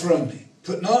far from me.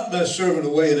 Put not thy servant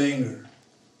away in anger.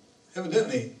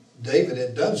 Evidently, David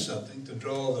had done something to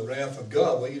draw the wrath of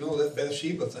God. Well, you know that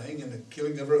Bathsheba thing and the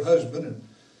killing of her husband.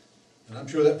 And I'm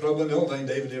sure that's probably the only thing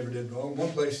David ever did wrong.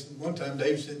 One time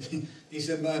David said, he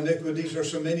said, my iniquities are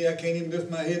so many I can't even lift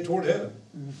my head toward heaven.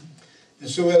 And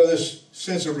so out of this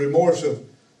sense of remorse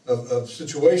of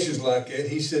situations like that,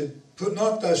 he said, put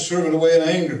not thy servant away in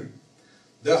anger.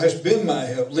 Thou hast been my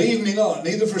help. Leave me not,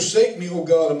 neither forsake me, O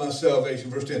God of my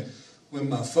salvation. Verse 10, when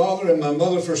my father and my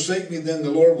mother forsake me, then the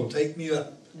Lord will take me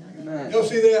up. Amen. Y'all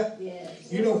see that?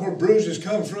 Yes. You know where bruises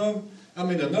come from? I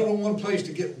mean, the number one place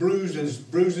to get bruised is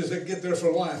bruises that get there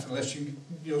for life, unless you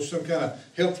know some kind of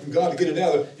help from God to get it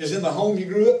out of, is in the home you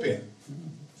grew up in.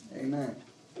 Amen.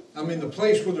 I mean, the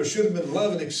place where there should have been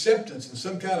love and acceptance and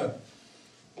some kind of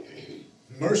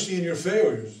mercy in your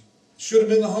failures should have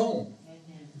been the home.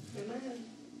 Amen.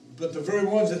 But the very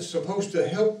ones that's supposed to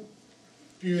help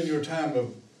you in your time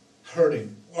of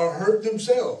hurting are hurt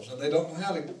themselves, and they don't know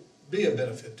how to be a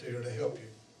benefit to you or to help you.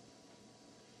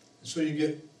 And so you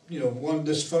get, one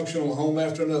dysfunctional home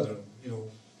after another.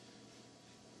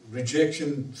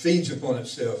 Rejection feeds upon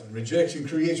itself, and rejection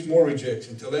creates more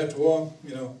rejection until after a while,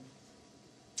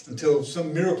 until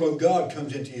some miracle of God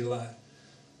comes into your life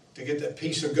to get that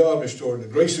peace of God restored, the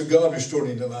grace of God restored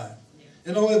in your life.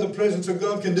 And only the presence of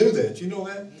God can do that. You know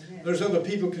that? Amen. There's other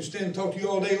people who can stand and talk to you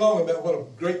all day long about what a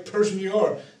great person you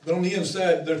are, but on the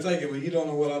inside they're thinking, well, you don't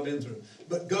know what I've been through.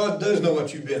 But God does know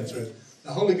what you've been through.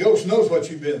 The Holy Ghost knows what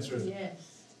you've been through.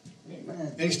 Yes. Amen.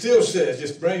 And He still says,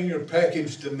 just bring your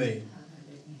package to me.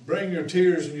 Bring your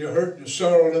tears and your hurt and your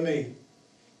sorrow to me.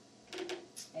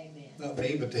 Amen. Not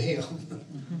me, but to Him.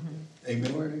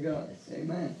 Amen. Glory to God.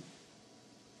 Amen.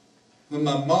 When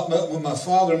my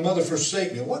father and mother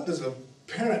forsake me, what does a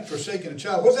parent forsaking a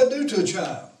child, what does that do to a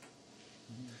child?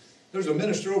 There's a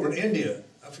minister over in India,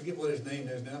 I forget what his name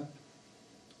is now,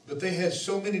 but they had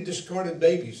so many discarded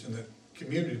babies in the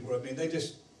community where, they're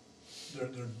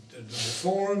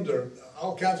deformed, there are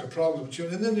all kinds of problems with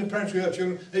children, and then the parents who have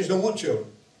children, they just don't want children.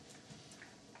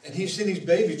 And he's seen these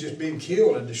babies just being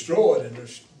killed and destroyed, and they're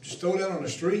just thrown out on the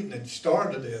street and they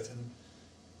starved to death.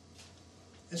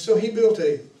 And so he built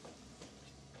a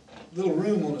little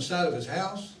room on the side of his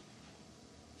house,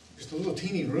 just a little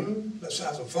teeny room, that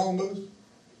size of a phone booth.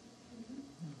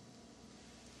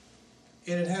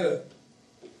 And it had a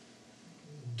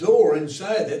door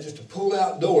inside that, just a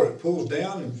pull-out door. It pulls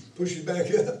down and pushes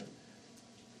back up.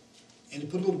 And he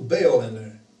put a little bell in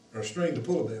there, or a string to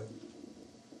pull a bell,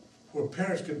 where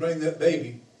parents could bring that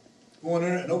baby, go in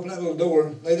there and open that little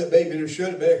door, lay that baby in there,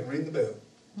 shut it back, and ring the bell.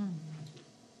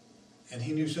 And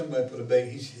he knew somebody put a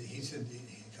baby. He said, he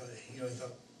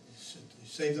thought, he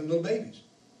saved them little babies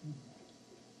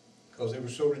because they were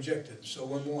so rejected,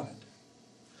 so unwanted.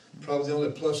 Probably the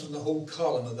only plus in the whole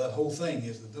column of that whole thing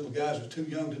is the little guys are too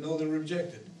young to know they're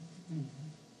rejected.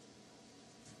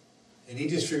 And he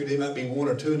just figured there might be one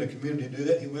or two in the community to do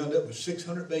that. He wound up with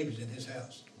 600 babies in his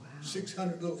house. Wow.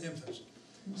 600 little infants.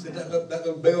 Wow. Said that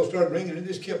little bell started ringing, and it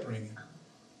just kept ringing.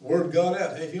 Word got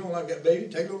out, hey, if you don't like that baby,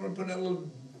 take it over and put it in that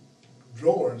little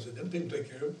drawer. And said, them people take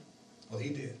care of it. Well, he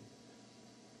did.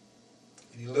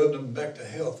 And he loved them back to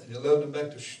health, and he loved them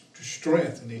back to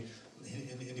strength, and he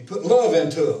put love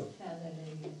into them.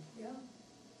 Hallelujah. Yeah.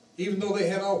 Even though they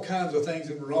had all kinds of things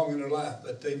that were wrong in their life,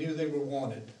 but they knew they were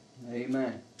wanted.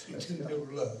 Amen. They knew they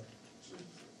were loved.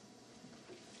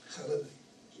 Hallelujah.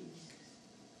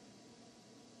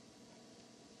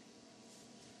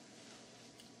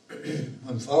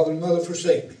 When father and mother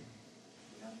forsake me,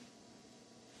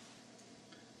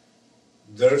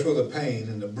 there's where the pain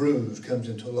and the bruise comes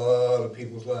into a lot of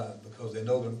people's lives, because they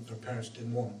know their parents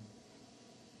didn't want them.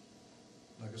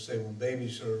 Like I say, when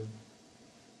babies are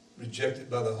rejected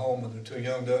by the home when they're too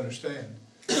young to understand.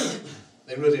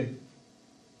 They really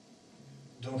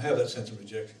don't have that sense of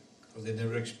rejection because they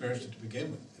never experienced it to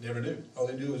begin with. They never knew. All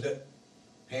they knew was that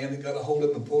hand that got a hold of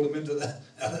them and pulled them into that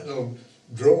little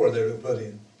drawer there to put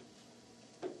in.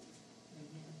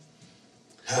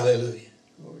 Hallelujah.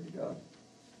 Glory to God.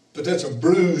 But that's a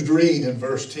bruised reed in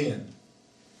verse 10.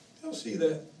 Y'all see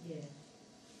that? Yeah.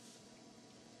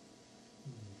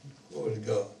 Glory to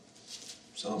God.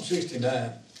 Psalm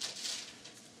 69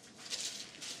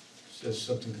 says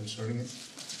something concerning it.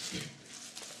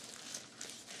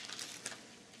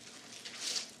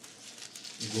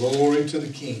 Glory to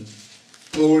the King.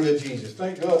 Glory to Jesus.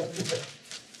 Thank God.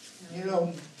 You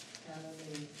know,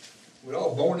 Hallelujah. we're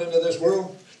all born into this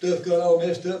world. Stuff got all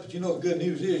messed up, but you know the good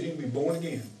news is you can be born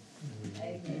again.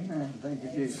 Amen. Amen. Thank you,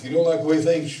 If Jesus. you don't like the way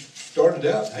things started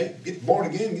out, hey, get born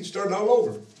again, get started all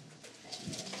over.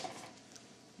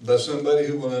 By somebody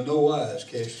who will in no wise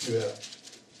cast you out.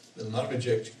 They'll not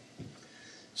reject you.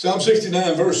 Psalm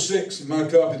 69 verse 6 in my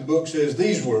copy of the book says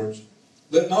these words,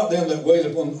 let not them that wait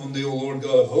upon thee, O Lord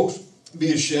God of hosts,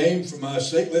 be ashamed for my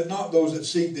sake. Let not those that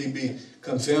seek thee be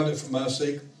confounded for my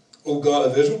sake, O God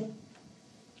of Israel.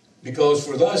 Because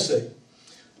for thy sake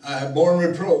I have borne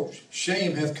reproach.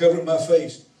 Shame hath covered my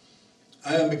face.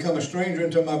 I am become a stranger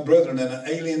unto my brethren and an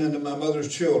alien unto my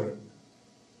mother's children.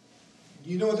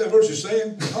 You know what that verse is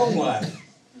saying? Home life.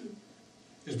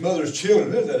 His mother's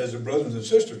children, that is, her brothers and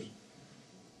sisters.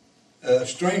 A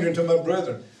stranger unto my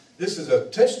brethren. This is a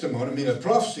testimony, a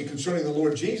prophecy concerning the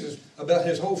Lord Jesus about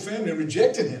his whole family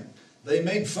rejecting him. They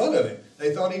made fun of him.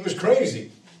 They thought he was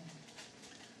crazy.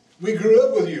 We grew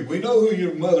up with you. We know who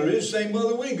your mother is. Same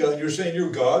mother we got. You're saying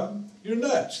you're God. You're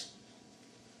nuts.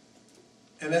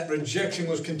 And that rejection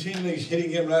was continually hitting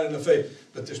him right in the face.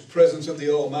 But this presence of the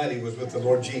Almighty was with the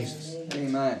Lord Jesus.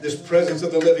 Amen. This presence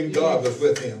of the living God was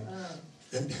with him.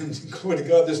 And glory to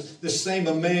God, this same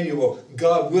Emmanuel,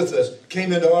 God with us,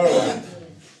 came into our life.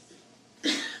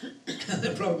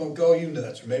 They're probably going to call you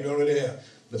nuts, or maybe already have.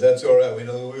 But that's all right. We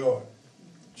know who we are.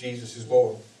 Jesus is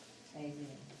Lord. Amen.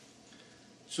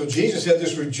 So Jesus had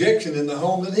this rejection in the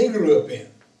home that he grew up in.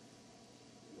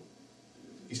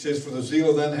 He says, for the zeal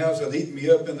of thine house hath eaten me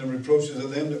up, and the reproaches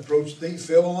of them that approached thee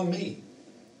fell on me.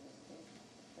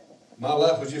 My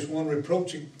life was just one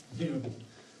reproach,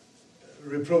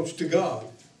 reproach to God.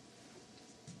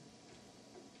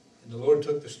 And the Lord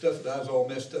took the stuff that I was all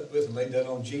messed up with and laid that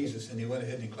on Jesus, and he went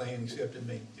ahead and claimed and accepted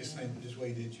me. Just the way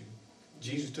he did you.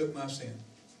 Jesus took my sin.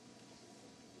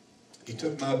 He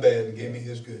took my bad and gave me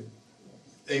his good.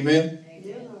 Amen?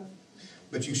 Amen.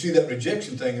 But you see that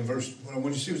rejection thing in verse,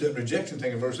 when you see that rejection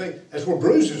thing in verse 8, that's where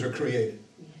bruises are created.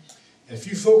 And if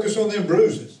you focus on them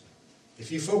bruises,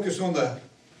 if you focus on the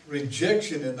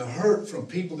rejection and the hurt from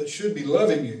people that should be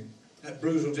loving you, that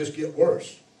bruise will just get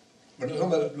worse. We're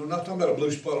not talking about a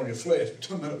blue spot on your flesh. We're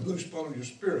talking about a blue spot on your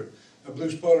spirit, a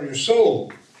blue spot on your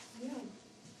soul. Yeah.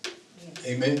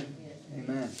 Amen? Yes.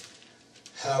 Amen.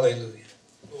 Hallelujah.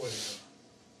 Lord.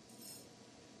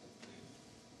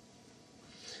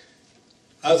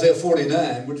 Isaiah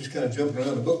 49, we're just kind of jumping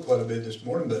around the book quite a bit this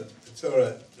morning, but it's all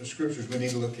right. There's scriptures we need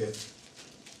to look at.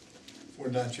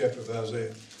 49th chapter of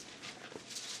Isaiah.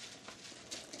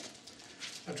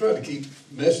 I tried to keep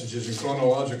messages in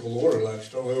chronological order, like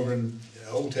start over in the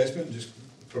Old Testament and just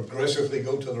progressively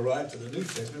go to the right to the New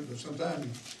Testament, but sometimes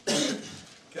you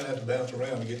kind of have to bounce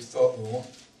around to get the thought going.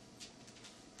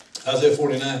 Isaiah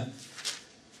 49,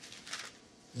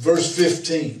 verse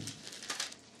 15.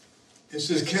 It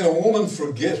says, can a woman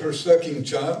forget her sucking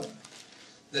child,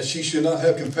 that she should not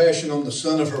have compassion on the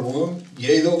son of her womb?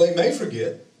 Yea, though they may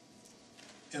forget,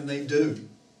 and they do.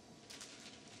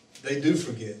 They do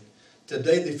forget.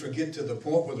 Today they forget to the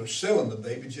point where they're selling the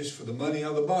baby just for the money out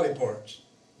of the body parts.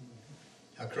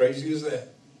 How crazy is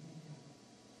that?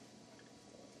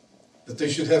 That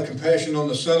they should have compassion on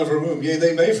the son of her womb. Yea,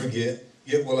 they may forget,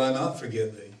 yet will I not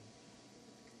forget thee.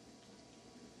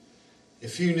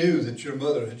 If you knew that your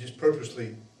mother had just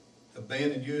purposely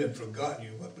abandoned you and forgotten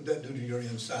you, what would that do to your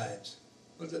insides?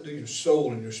 What would that do to your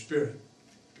soul and your spirit?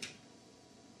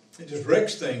 It just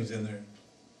wrecks things in there.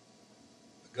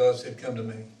 But God said, come to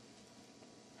me.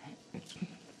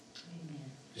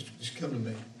 Just come to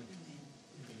me.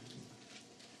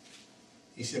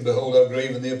 He said, behold, I've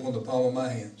graven thee upon the palm of my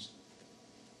hands.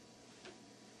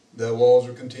 Thy walls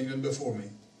are continuing before me.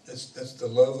 That's the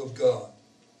love of God.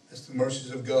 That's the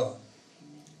mercies of God.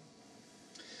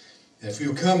 And if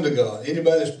you'll come to God,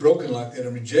 anybody that's broken like that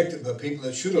and rejected by people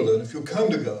that should have loved, if you'll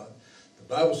come to God, the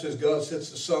Bible says God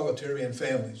sets the solitary in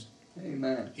families.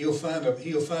 Amen. He'll find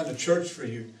a church for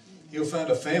you. He'll find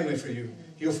a family for you.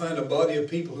 He'll find a body of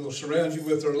people who will surround you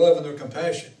with their love and their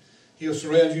compassion. He'll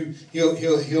surround you.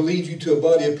 He'll lead you to a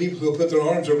body of people who'll put their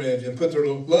arms around you and put their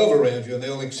love around you, and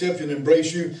they'll accept you and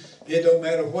embrace you. It don't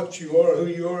matter what you are, who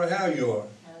you are, or how you are.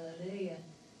 Hallelujah.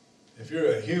 If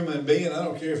you're a human being, I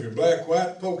don't care if you're black,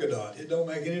 white, polka dot. It don't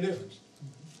make any difference.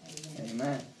 Amen.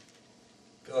 Amen.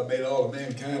 God made all of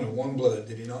mankind of one blood,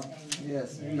 did He not? Amen.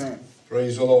 Yes, amen.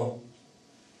 Praise the Lord.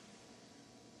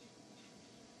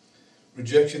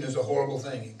 Rejection is a horrible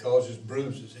thing. It causes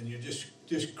bruises, and it just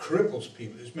cripples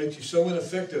people. It just makes you so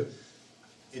ineffective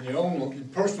in your own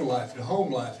personal life, your home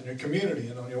life, in your community,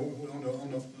 and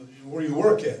where you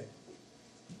work at.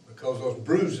 Because those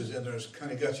bruises in there has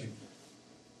kind of got you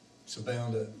so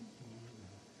bound up.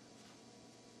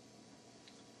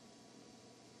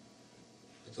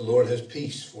 But the Lord has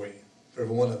peace for you, for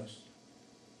every one of us.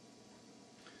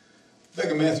 Back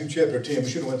in Matthew chapter 10, we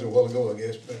should have went there a while ago, I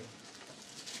guess, but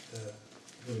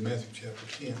go to Matthew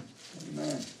chapter 10.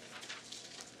 Amen.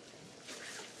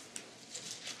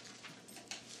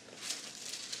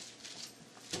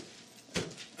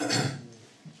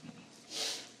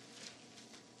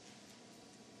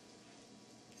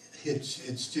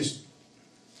 It's just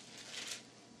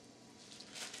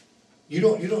you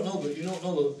don't know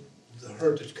the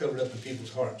hurt that's covered up in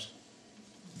people's hearts.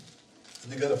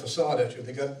 And they got a facade at you.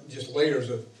 They got just layers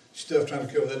of stuff trying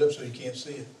to cover that up so you can't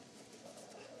see it.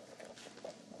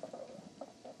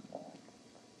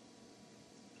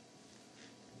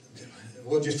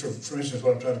 Well, just for instance,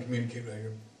 what I'm trying to communicate right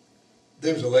here.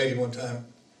 There was a lady one time,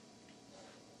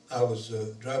 I was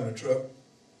driving a truck,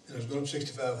 and I was going up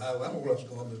 65 highway. I don't know where I was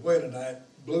going. It was way at night,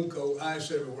 blue coat,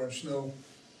 ice everywhere, and snow,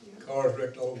 cars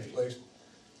wrecked all over the place.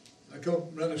 And I come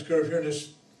around this curve here, and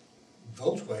this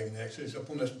Volkswagen actually is up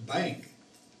on this bank,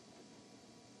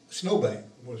 a snow bank,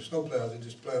 where the snow plows had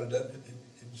just plowed it up, and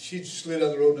she slid out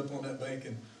of the road and up on that bank,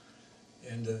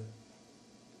 and of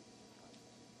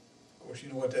course, you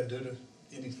know what that do to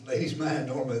any lady's mind.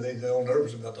 Normally, they're all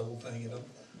nervous about the whole thing, you know.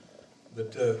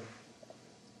 But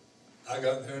I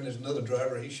got there, and there's another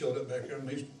driver. He showed up back there, and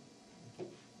he's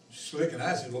slick. And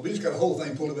I said, "Well, we just got the whole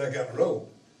thing, pulled it back out the road,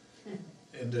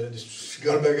 and just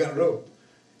got it back out the road."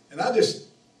 And I just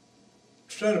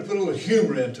trying to put a little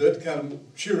humor into it, to kind of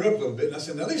cheer her up a little bit. And I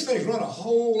said, "Now these things run a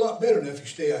whole lot better than if you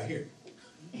stay out here."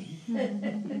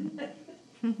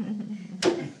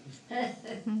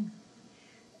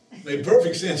 Made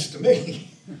perfect sense to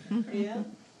me. Yeah.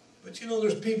 But you know,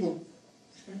 there's people,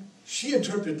 she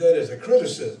interpreted that as a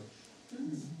criticism.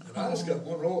 And I just got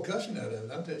one royal cussing out of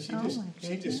it. I'm telling you,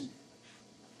 she just,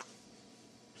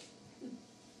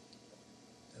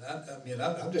 and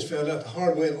I've just found out the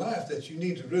hard way in life that you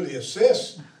need to really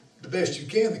assess the best you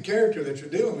can the character that you're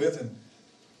dealing with, and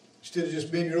instead of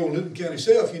just being your old Newton County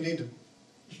self, you need to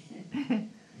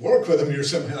work with them here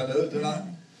somehow or another.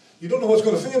 You don't know what's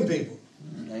going to offend people.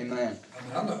 Amen. I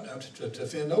mean, I'm not out to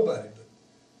offend nobody, but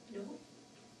No.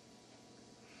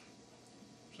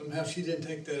 somehow she didn't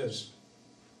take that as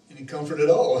any comfort at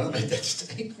all when I made that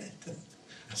statement.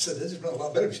 I said, "This is a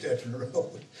lot better if you stay in the road."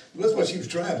 Well, that's what she was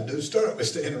trying to do, start with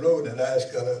staying in the road, and that eyes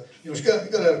she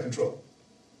got out of control.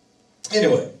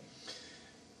 Anyway,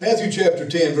 Matthew chapter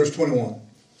 10, verse 21.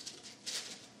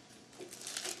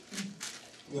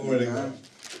 Glory to God.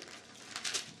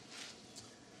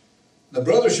 The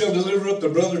brother shall deliver up the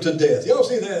brother to death. Y'all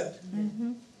see that?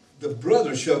 Mm-hmm. The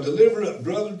brother shall deliver up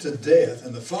brother to death,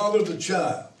 and the father the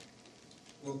child.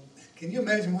 Well, can you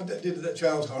imagine what that did to that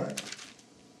child's heart?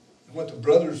 And what the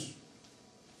brother's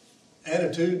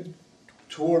attitude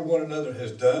toward one another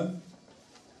has done?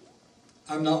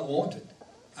 I'm not wanted.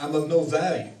 I'm of no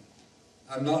value.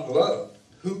 I'm not loved.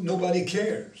 Nobody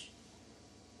cares.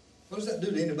 What does that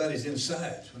do to anybody's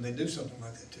insides when they do something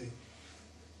like that to you?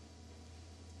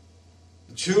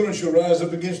 The children shall rise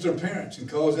up against their parents and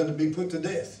cause them to be put to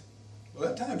death. Well,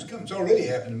 that time's come. It's already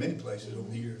happened in many places over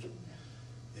the years.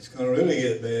 It's going to really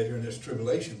get bad during this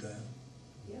tribulation time.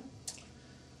 Yeah.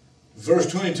 Verse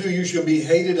 22, you shall be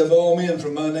hated of all men for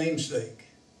my name's sake.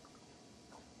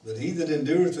 But he that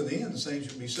endureth to the end, the same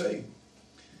shall be saved.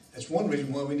 That's one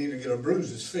reason why we need to get our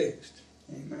bruises fixed.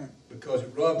 Amen. Because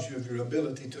it robs you of your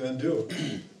ability to endure.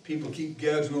 People keep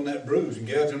gouging on that bruise and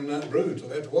gouging on that bruise.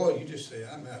 Till after a while, you just say,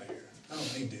 I'm out of here. I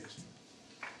don't need this.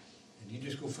 And you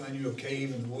just go find you a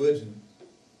cave in the woods and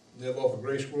live off of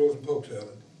gray squirrels and poke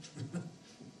salad.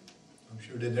 I'm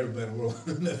sure that everybody in the world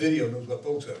in that video knows what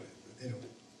poke salad is. But anyway.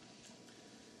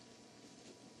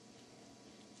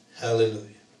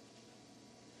 Hallelujah.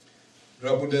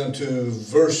 Drop on down to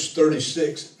verse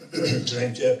 36,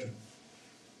 same chapter.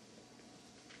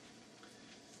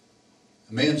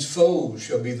 A man's foes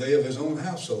shall be they of his own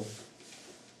household.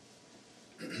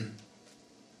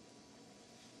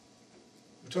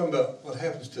 We're talking about what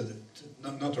happens to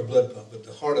not their blood pump, but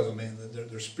the heart of a man,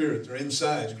 their spirit, their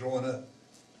insides growing up.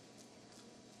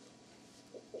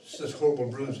 Such horrible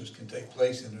bruises can take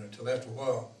place in there until after a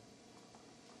while.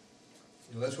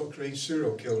 You know, that's what creates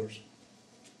serial killers.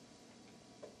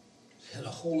 And a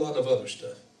whole lot of other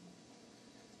stuff.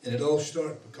 And it all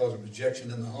starts because of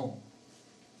rejection in the home.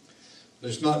 But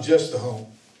it's not just the home.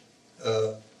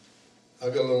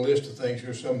 I've got a little list of things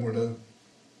here somewhere now.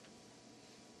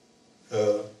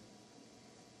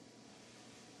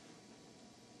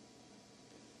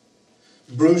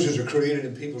 Bruises are created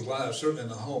in people's lives, certainly in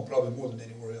the home, probably more than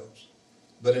anywhere else.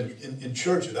 But in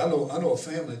churches, I know a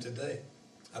family today.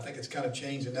 I think it's kind of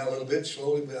changing now a little bit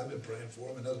slowly, but I've been praying for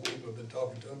them, and other people have been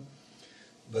talking to them.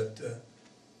 But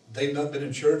they've not been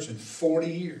in church in 40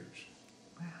 years.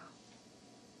 Wow.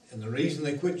 And the reason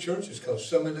they quit church is because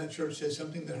someone in that church said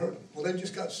something that hurt them. Well, they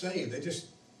just got saved. They just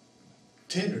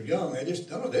tender, young. They don't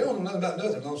know nothing about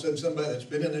nothing. All of a sudden, somebody that's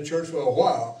been in the church for a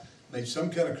while made some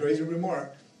kind of crazy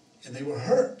remark, and they were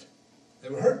hurt. They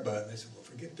were hurt by it. And they said, well,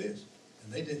 forget this.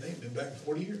 And they did. They've been back for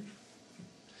 40 years.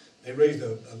 They raised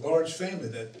a large family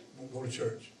that won't go to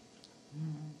church.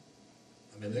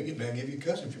 I mean, they get mad and give you a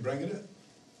cussing if you bring it up.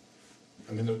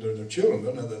 I mean, they're children.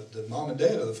 Now, the mom and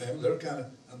dad of the family, they're kind of,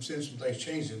 I'm seeing some things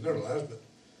changing in their lives. But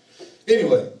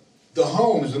anyway, the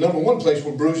home is the number one place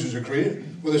where bruises are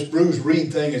created, where this bruised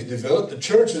reed thing is developed. The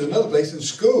church is another place. In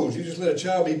schools, you just let a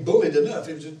child be bullied enough.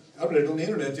 I read it on the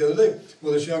internet the other day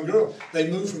with this young girl. They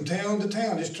moved from town to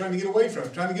town just trying to get away from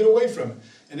it,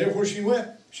 And everywhere she went,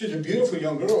 she's a beautiful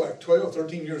young girl, like 12,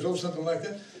 13 years old, something like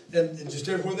that. And just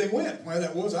everywhere they went, why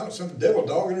that was, I don't know, some devil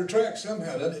dog in her tracks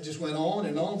somehow. It just went on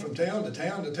and on from town to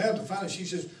town to town, to finally she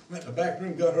just went in the back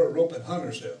room, got her a rope and hung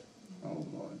herself. Oh,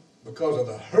 Lord. Because of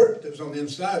the hurt that was on the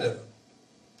inside of her.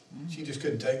 She just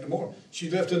couldn't take no more. She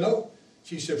left a note.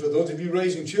 She said, for those of you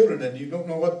raising children and you don't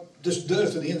know what this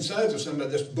does to the insides of somebody,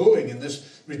 this bullying and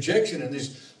this rejection and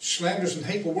this slanderous and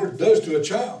hateful word does to a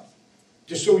child,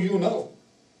 just so you'll know,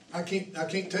 I can't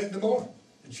take no more.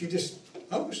 And she just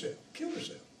hung herself, killed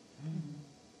herself.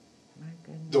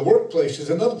 The workplace is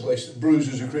another place that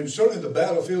bruises are created, certainly the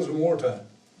battlefields in wartime.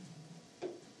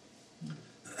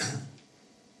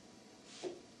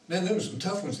 Man, there were some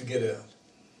tough ones to get out.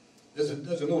 There's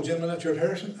an old gentleman out here at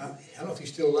Harrison. I don't know if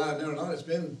he's still alive now or not. It's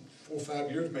been 4 or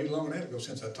 5 years, maybe longer than that ago,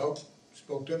 since I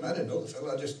spoke to him. I didn't know the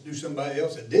fellow. I just knew somebody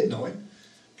else that did know him.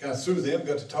 Kind of through them,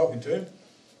 got to talking to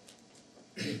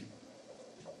him.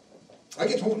 I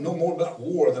get to know more about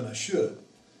war than I should.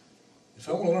 If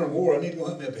I want to learn war, I need to go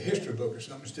hunt me up a history book or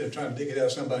something instead of trying to dig it out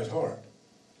of somebody's heart.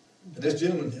 And this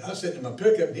gentleman, I was sitting in my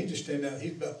pickup and he just standing out.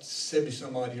 He's about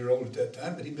 70-some-odd years old at that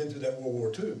time, but he'd been through that World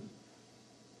War II.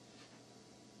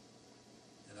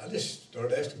 And I just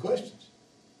started asking questions.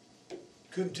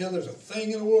 Couldn't tell there's a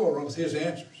thing in the world wrong with his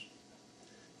answers.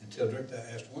 Until directly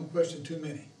I asked one question too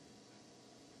many.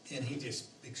 And he just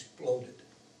exploded.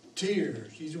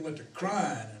 Tears. He just went to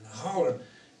crying and hollering.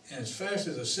 And as fast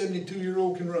as a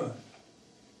 72-year-old can run,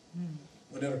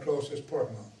 went out across this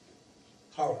parking lot,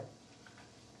 hollering.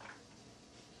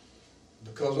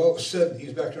 Because all of a sudden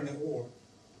he's back there in that war.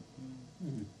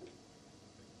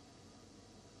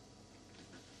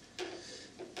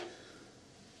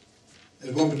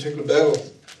 There's one particular battle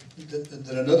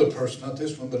that another person, not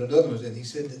this one, but another one was in. He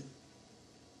said that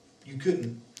you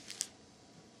couldn't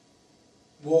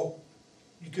walk,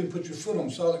 you couldn't put your foot on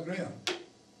solid ground.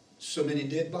 So many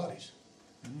dead bodies.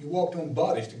 You walked on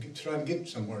bodies to try and get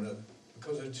somewhere or another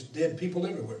because there's just dead people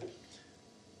everywhere.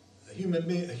 A human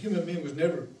being was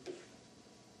never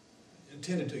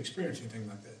intended to experience anything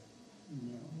like that.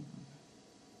 No.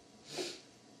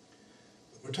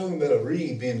 But we're talking about a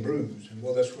reed being bruised, and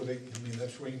well, that's where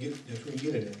you get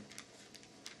it in.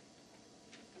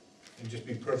 And just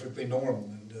be perfectly normal,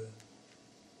 and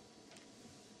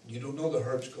you don't know the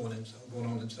hurts going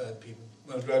on inside people.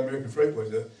 When I was driving American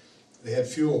Freightways, they had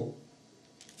fuel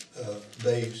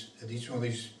bays at each one of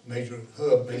these major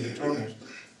terminals.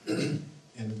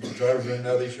 And the drivers running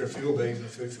out of these fuel bays and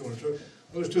fueling the truck.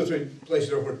 Well, there's 2 or 3 places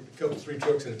there where a couple, 3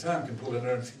 trucks at a time can pull in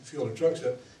there and fuel the trucks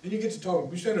up. And you get to talk.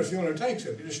 We stand there fueling their tanks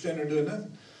up. You just stand there doing nothing.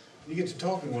 And you get to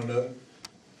talking to one another.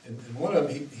 And one of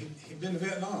them, he'd been to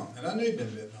Vietnam. And I knew he'd been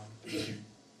to Vietnam.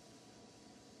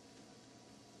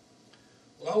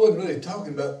 Well, I wasn't really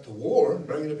talking about the war,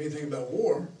 bringing up anything about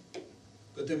war.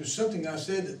 But there was something I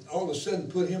said that all of a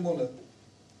sudden put him on the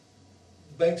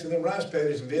banks of them rice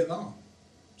paddies in Vietnam.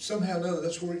 Somehow or another,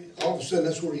 all of a sudden,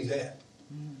 that's where he's at.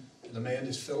 And the man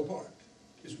just fell apart.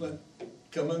 Just went,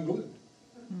 come unglued.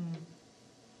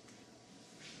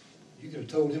 You could have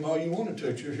told him all you wanted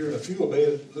to. You're here in a fuel bay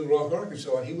at Little Rock,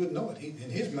 Arkansas, and he wouldn't know it.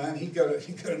 In his mind, he got an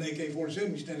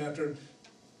AK-47. He's standing out there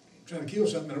trying to kill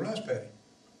something in a rice paddy.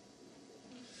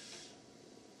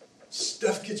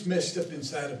 Stuff gets messed up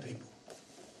inside of people.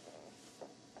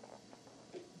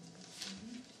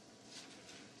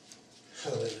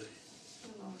 Hallelujah.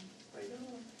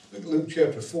 Look at Luke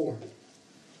chapter 4.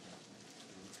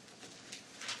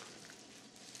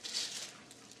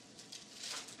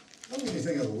 Don't get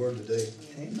anything out of the word today.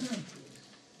 Amen.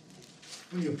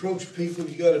 When you approach people,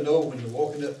 you got to know when you're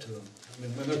walking up to them. I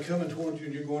mean, when they're coming towards you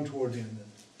and you're going toward them,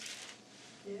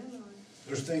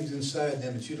 there's things inside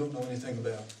them that you don't know anything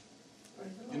about.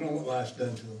 You don't know what life's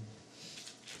done to them.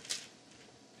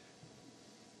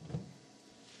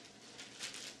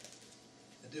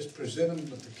 And just present them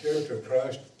with the character of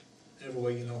Christ every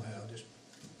way you know how. Just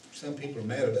some people are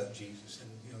mad about Jesus, and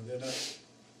they're not.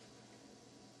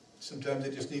 Sometimes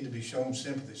they just need to be shown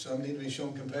sympathy. Some need to be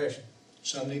shown compassion.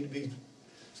 Some need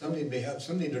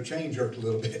their chain jerked a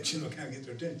little bit, kind of get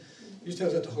their attention. You just have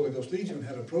to let the Holy Ghost lead you on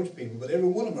how to approach people. But every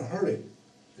one of them are hurting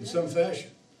in some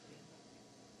fashion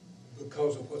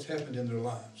because of what's happened in their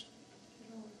lives.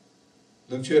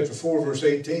 Luke chapter 4, verse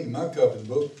 18, in my copy of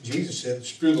the book, Jesus said, "The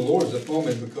Spirit of the Lord is upon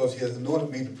me because He has anointed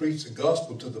me to preach the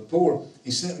gospel to the poor.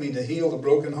 He sent me to heal the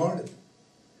brokenhearted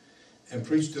and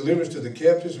preach deliverance to the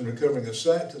captives and recovering of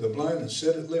sight to the blind and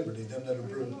set at liberty them that are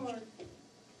bruised."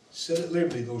 Set at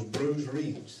liberty those bruised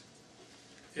reeds.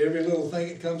 Every little thing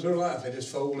that comes to their life, they just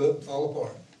fold up and fall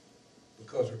apart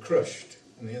because they're crushed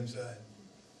on the inside.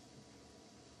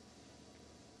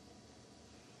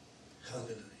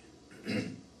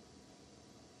 Hallelujah.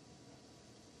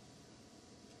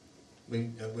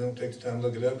 We don't take the time to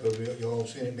look it up because you all have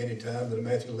seen it many times, but in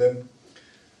Matthew 11,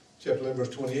 chapter 11, verse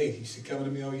 28, He said, "Come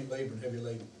unto me all you labor and heavy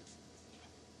laden."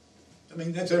 I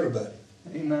mean, that's everybody.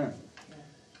 Amen.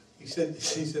 He said,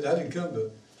 "I didn't come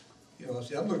to, I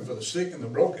said, I'm looking for the sick and the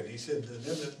broken." He said, "Them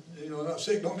that, not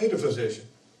sick don't need a physician."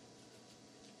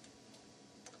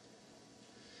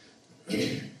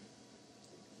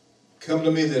 Come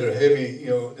to me that are heavy,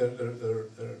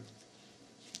 that are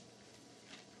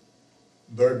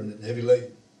burdened and heavy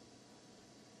laden.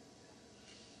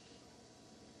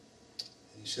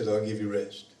 And He said, "I'll give you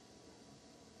rest."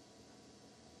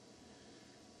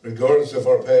 Regardless of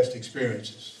our past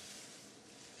experiences,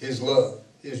 His love,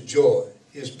 His joy,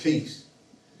 His peace,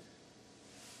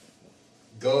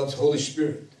 God's Holy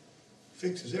Spirit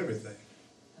fixes everything.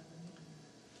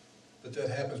 But that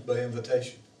happens by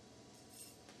invitation.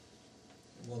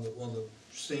 One of the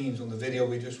scenes on the video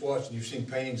we just watched, and you've seen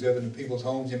paintings of it in people's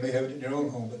homes. You may have it in your own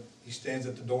home, but He stands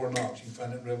at the door and knocks. You can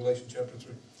find it in Revelation chapter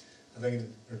 3. I think,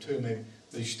 or 2 maybe.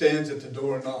 But He stands at the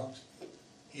door and knocks.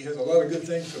 He has a lot of good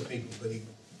things for people, but He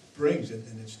brings it,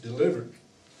 and it's delivered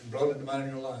and brought into mind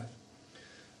in your life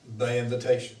by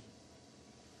invitation.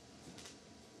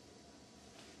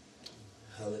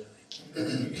 Hallelujah.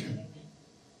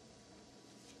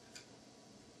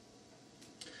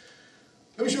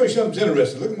 Let me show you something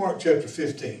interesting. Look at Mark chapter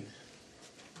 15.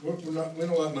 We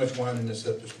don't like much winding this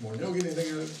up this morning. You don't get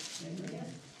anything out of it?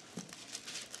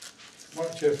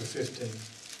 Mark chapter 15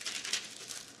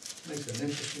 makes an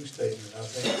interesting statement, I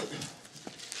think.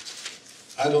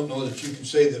 I don't know that you can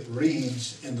say that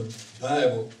reeds in the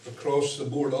Bible across the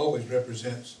board always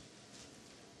represents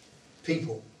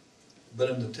people, but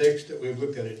in the text that we've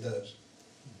looked at, it does.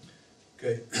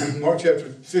 Okay, Mark chapter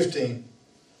 15,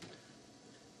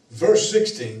 verse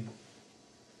 16.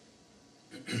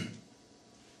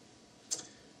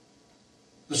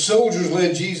 The soldiers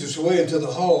led Jesus away into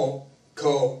the hall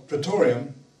called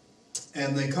Praetorium,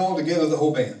 and they called together the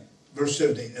whole band. Verse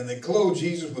 17, and they clothed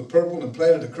Jesus with purple and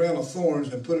planted a crown of thorns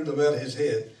and put it about his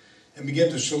head and began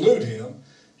to salute him.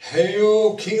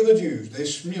 Hail, King of the Jews.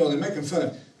 They're making fun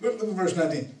of him. Look at verse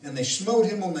 19. And they smote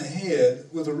him on the head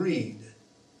with a reed.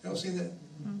 Y'all see that?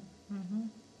 Mm-hmm.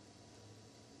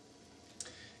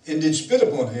 And did spit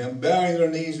upon him, bowing their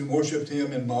knees and worshipped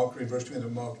him in mockery. Verse 20, they're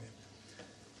mocking him.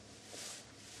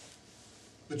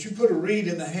 But you put a reed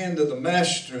in the hand of the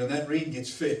master and that reed gets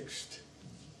fixed.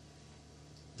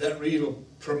 That reed will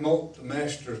promote the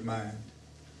master's mind.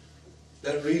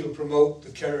 That reed will promote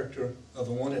the character of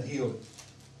the one that healed it.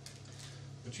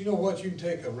 But you know what? You can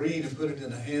take a reed and put it in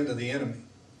the hand of the enemy.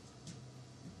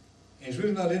 And he's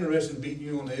really not interested in beating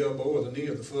you on the elbow or the knee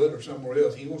or the foot or somewhere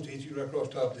else. He wants to hit you right across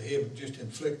the top of the head and just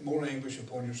inflict more anguish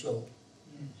upon your soul.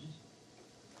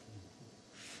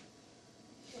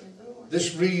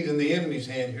 This reed in the enemy's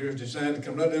hand here is designed to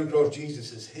come right down across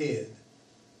Jesus' head,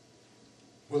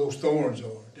 where those thorns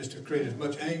are, just to create as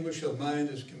much anguish of mind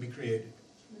as can be created.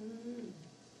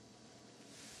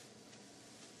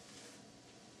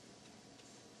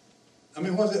 I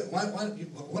mean,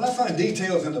 when I find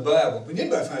details in the Bible, when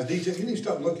anybody finds details, you need to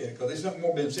stop and look at it, because there's something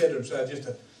more being said there besides just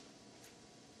a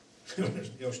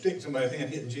stick somebody's hand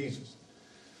hitting Jesus.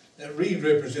 That reed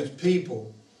represents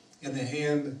people in the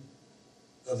hand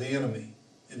of the enemy,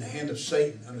 in the hand of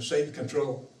Satan, under Satan's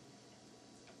control.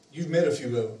 You've met a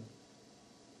few of them,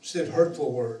 said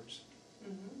hurtful words.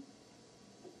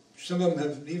 Some of them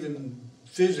have even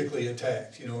physically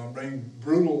attacked, and bring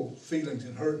brutal feelings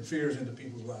and hurt and fears into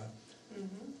people's lives.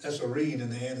 That's a reed in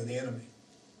the hand of the enemy.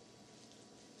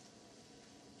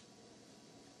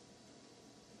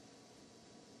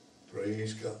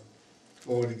 Praise God.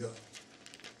 Glory to God.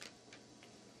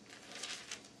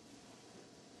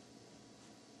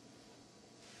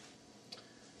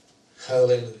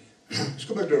 Hallelujah. Let's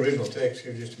go back to the original text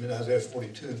here just a minute, Isaiah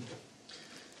 42.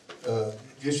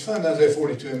 Just find Isaiah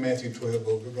 42 and Matthew 12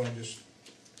 both. We're going to just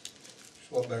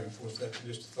swap back and forth that for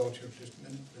just a thought here for just a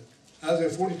minute. But Isaiah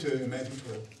 42 and Matthew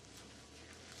 12.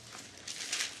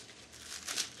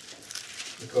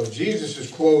 Because Jesus is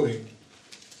quoting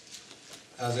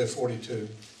Isaiah 42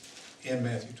 and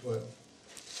Matthew 12.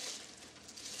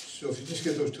 So if you just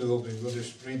get those two open, we'll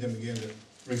just read them again to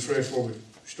refresh where we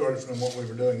started from what we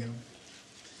were doing.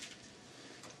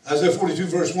 Isaiah 42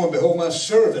 verse 1, behold my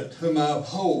servant whom I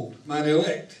uphold, mine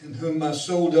elect, in whom my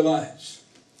soul delights.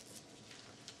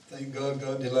 Thank God,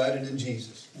 God delighted in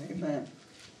Jesus. Amen.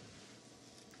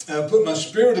 I have put my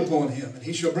spirit upon him, and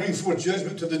he shall bring forth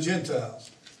judgment to the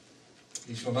Gentiles.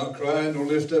 He shall not cry, nor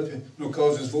lift up, nor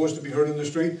cause his voice to be heard in the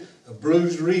street. A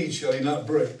bruised reed shall he not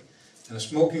break, and a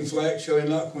smoking flax shall he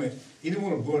not quench. He didn't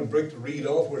want to go and break the reed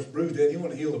off where it's bruised at. He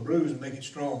wanted to heal the bruise and make it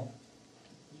strong.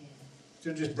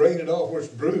 Instead of just breaking it off where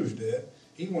it's bruised at,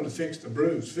 he wanted to fix the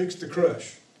bruise, fix the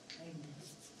crush,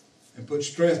 and put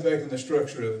strength back in the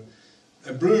structure of it.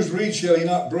 A bruised reed shall he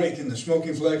not break, and the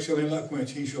smoking flax shall he not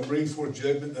quench. He shall bring forth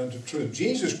judgment unto truth.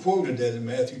 Jesus quoted that in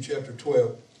Matthew chapter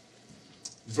 12,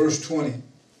 verse 20.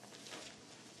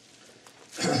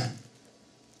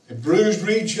 A bruised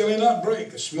reed shall he not break,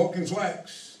 a smoking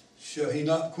flax shall he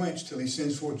not quench till he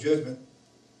sends forth judgment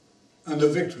unto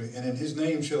victory, and in his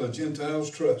name shall the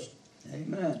Gentiles trust.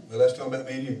 Amen. Well, that's talking about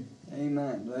me and you.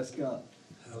 Amen. Bless God.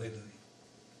 Hallelujah.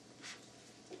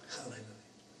 Hallelujah.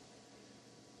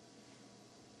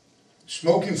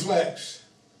 Smoking flax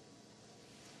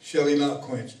shall he not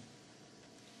quench.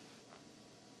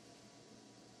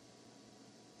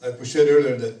 Like we said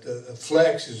earlier, that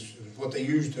flax is what they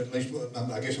used, at least,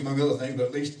 I guess among other things, but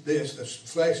at least this, the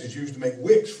flax is used to make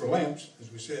wicks for lamps,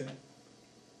 as we said.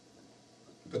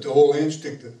 Put the oil in,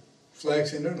 stick the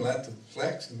flax in there and light the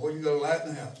flax, and boy, you got a light in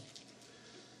the house.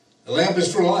 A lamp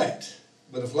is for light,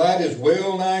 but if light is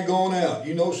well nigh gone out,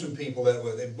 you know some people that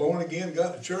way. They're born again,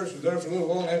 got to church, was there for a little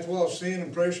while, and after a while, sin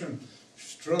and pressure and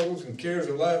struggles and cares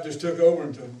of life just took over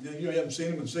until you haven't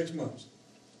seen them in 6 months.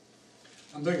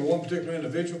 I'm thinking of one particular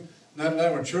individual, Nat and I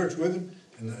were in church with him,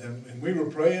 and we were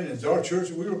praying, and it's our church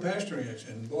that we were pastoring at,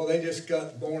 and boy, they just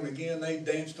got born again. They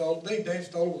danced all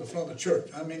over the front of the church.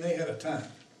 I mean, they had a time.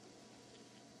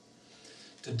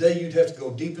 Today, you'd have to go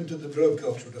deep into the drug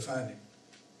culture to find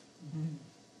him.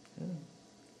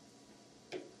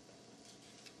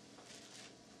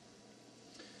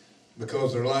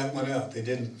 Because their light went out. They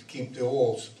didn't keep the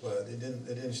oil supply. They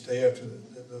didn't stay after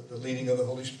the leading of the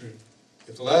Holy Spirit.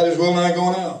 If the light is well nigh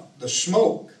gone out, the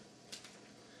smoke,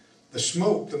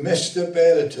 the messed up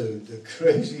attitude, the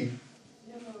crazy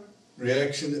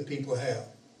reaction that people have,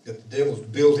 that the devil's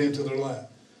built into their life,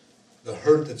 the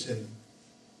hurt that's in them.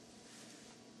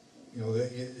 You know,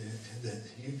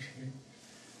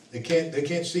 they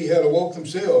can't see how to walk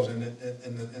themselves,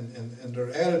 and their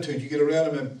attitude. You get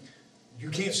around them, and you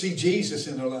can't see Jesus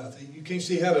in their life. You can't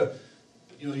see how to,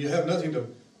 you have nothing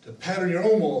to pattern your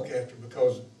own walk after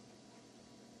because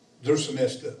they're so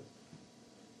messed up.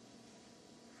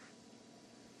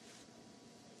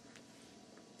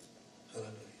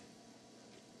 Hallelujah.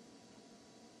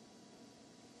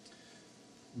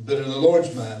 But in the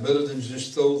Lord's mind, rather than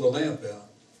just throw the lamp out,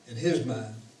 in his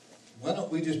mind, why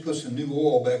don't we just put some new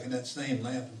oil back in that same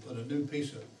lamp and put a new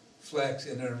piece of flax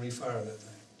in there and refire that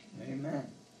thing? Amen.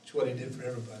 That's what he did for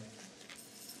everybody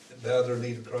that bowed their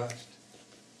knee to Christ,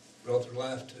 brought their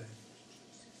life to him,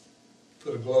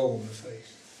 put a glow on their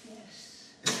face.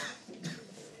 Yes.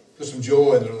 Put some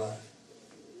joy in their life.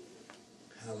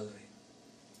 Hallelujah.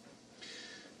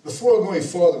 Before going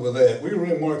farther with that, we were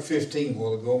in Mark 15 a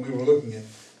while ago, and we were looking at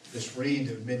this reed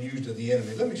that had been used of the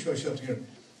enemy. Let me show you something here.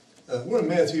 We're in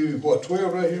Matthew,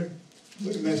 12 right here?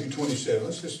 Look at Matthew 27.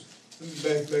 Let me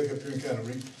back up here and kind of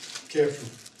recapture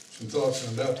some thoughts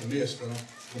I'm about to miss, but I'll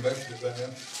go back to it right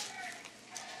now.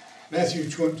 Matthew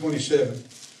 27.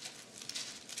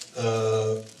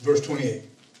 Verse 28.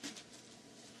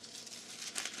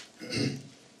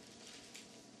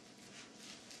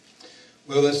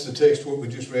 Well, that's the text what we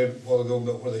just read a while ago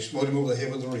about where they smote him over the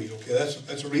head with a reed. Okay,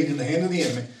 that's a reed in the hand of the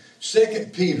enemy. 2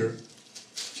 Peter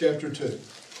chapter 2.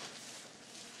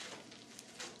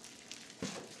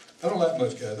 I don't like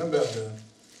much, guys. I'm about done.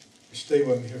 Stay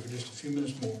with me here for just a few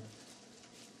minutes more.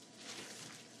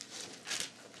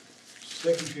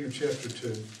 2 Peter chapter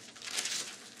 2.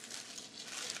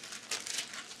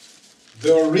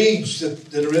 There are reeds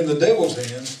that are in the devil's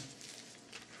hands,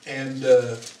 and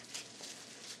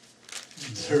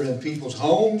they're in people's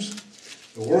homes,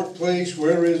 the workplace,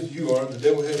 wherever it is you are. The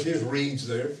devil has his reeds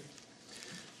there.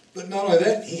 But not only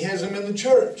that, he has them in the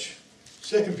church.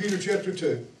 2 Peter chapter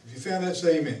 2. If you found that,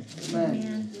 say amen.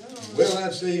 Amen. Well,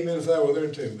 I'd say amen if I were there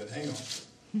too, but hang on.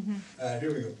 All right,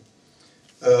 here we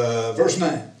go. Verse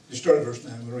 9. Just start at verse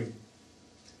 9. We'll read.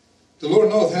 The Lord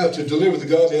knoweth how to deliver the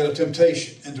godly out of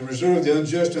temptation, and to reserve the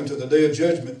unjust unto the day of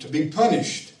judgment, to be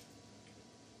punished.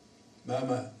 My,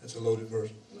 that's a loaded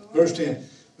verse. Verse 10.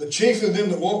 But chiefly them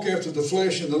that walk after the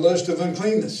flesh and the lust of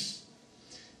uncleanness,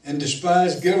 and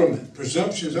despise government.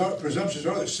 Presumptions are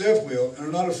the self-will, and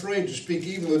are not afraid to speak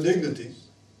evil of dignities.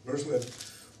 Verse 11.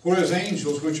 Whereas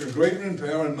angels, which are greater in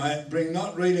power and might, bring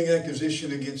not rating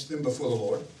accusation against them before the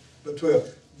Lord. But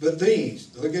 12. But these,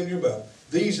 look at your Bible,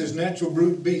 these as natural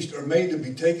brute beasts are made to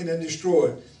be taken and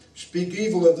destroyed, speak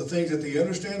evil of the things that they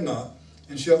understand not,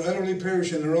 and shall utterly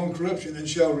perish in their own corruption, and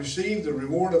shall receive the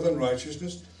reward of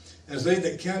unrighteousness, as they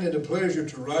that count it a pleasure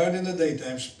to ride in the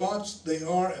daytime. Spots they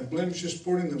are, and blemishes,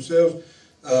 sporting themselves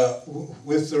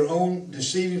with their own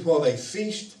deceiving, while they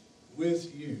feast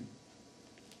with you.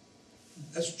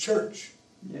 That's church.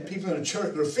 Yeah. People in a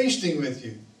church, they're feasting with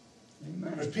you.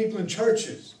 Amen. There's people in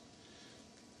churches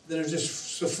that are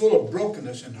just so full of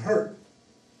brokenness and hurt.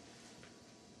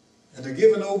 And they're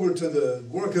given over to the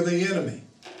work of the enemy.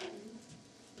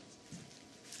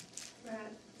 Right.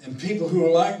 And people who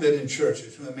are like that in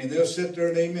churches, I mean, they'll sit there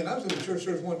and amen. I was in a church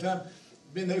service one time.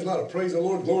 There's a lot of praise the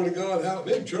Lord, glory to God. How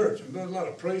big church. And there's a lot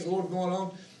of praise the Lord going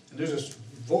on. And there's this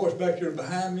voice back there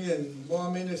behind me, and well,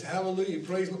 I mean, it's hallelujah,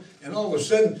 praise the Lord. And all of a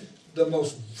sudden, the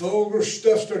most vulgar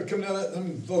stuff started coming out of that,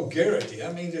 vulgarity.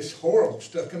 I mean, this horrible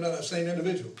stuff coming out of that same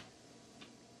individual.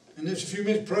 And just a few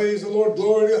minutes, praise the Lord,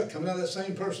 glory to God, coming out of that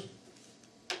same person.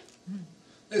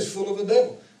 It's full of the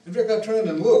devil. In fact, I turned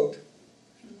and looked.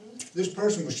 This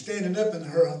person was standing up, and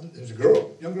it was a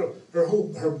girl, young girl.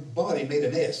 Her body made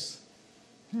an S.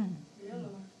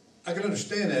 I can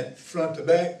understand that front to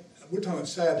back. We're talking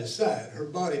side to side. Her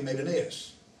body made an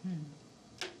S.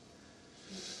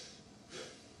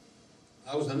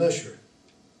 I was an usher.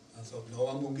 I thought, no,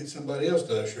 I'm going to get somebody else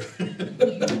to usher.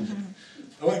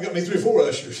 I went and got me 3 or 4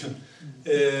 ushers. And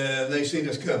they seen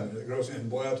us coming. The girl said,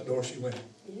 boy, out the door she went.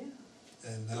 Yeah.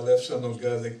 And I left some of those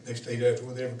guys, they stayed after,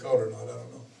 whether they ever caught her or not, I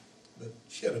don't know. But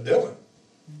she had a devil.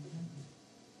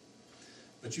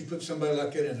 But you put somebody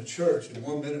like that in a church, in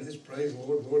 1 minute it's praise the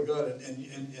Lord, Lord God,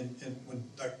 and when,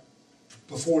 like,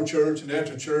 before church and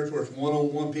after church, where it's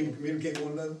one-on-one, people communicate with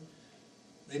one another,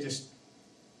 they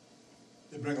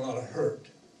bring a lot of hurt,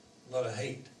 a lot of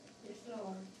hate Yes,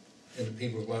 Lord. into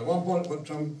people's lives. One point, what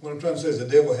I'm trying to say is the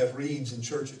devil has reeds in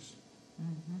churches.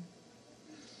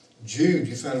 Jude,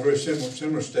 you find a very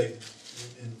similar statement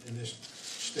in this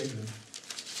statement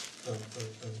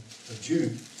of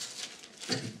Jude.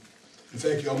 In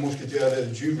fact, you almost get the idea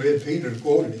that Jude read Peter and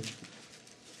quoted him.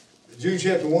 Jude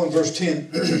chapter 1, verse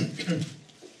 10.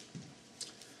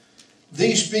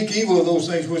 These speak evil of those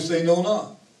things which they know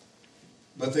not.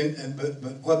 But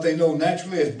what they know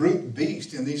naturally as brute and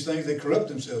beast, in these things they corrupt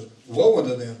themselves. Woe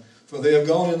unto them, for they have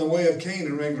gone in the way of Cain,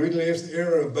 and ran greedily after the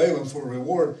error of Balaam for a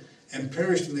reward, and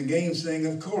perished in the gainsaying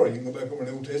of Korah. You can go back over in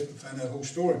the Old Testament and find that whole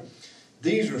story.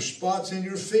 These are spots in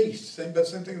your feast. Same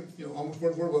thing, almost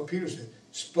word for word what Peter said.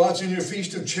 Spots in your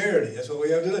feast of charity. That's what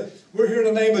we have to do. We're here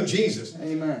in the name of Jesus.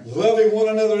 Amen. Loving one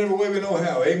another every way we know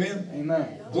how. Amen.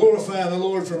 Amen. Glorifying the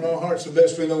Lord from our hearts the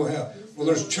best we know how. Well,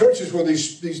 there's churches where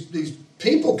these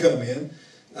people come in.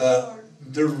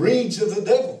 They're reeds of the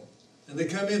devil. And they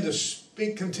come in to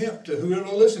speak contempt to whoever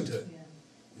will listen to it.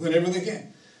 Whenever they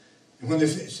can. And when they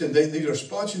said these are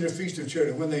spots in their feast of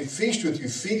charity. When they feast with you,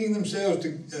 feeding themselves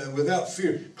without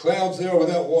fear. Clouds there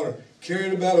without water.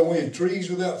 Carried about a wind. Trees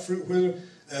without fruit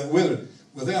withered.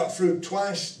 Without fruit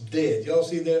twice dead. Y'all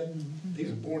see that?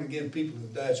 These are born again people who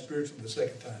died spiritually the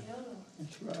second time.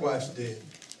 That's right. Twice dead.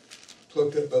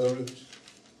 Plucked up by the roots.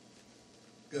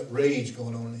 Got rage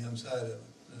going on the inside of it.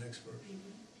 The next verse.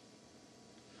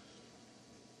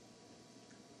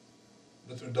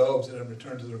 But they're dogs that have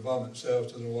returned to their vomit,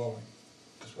 themselves to their wallowing.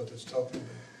 That's what that's talking about.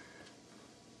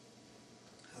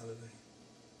 Hallelujah.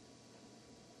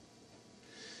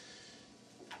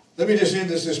 Let me just end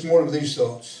this morning with these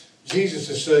thoughts. Jesus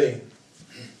is saying,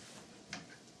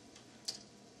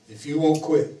 if you won't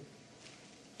quit,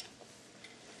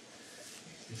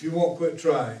 if you won't quit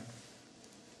trying,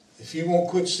 if you won't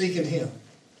quit seeking Him,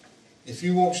 if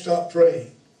you won't stop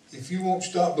praying, if you won't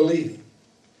stop believing,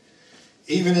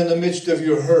 even in the midst of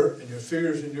your hurt and your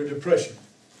fears and your depression,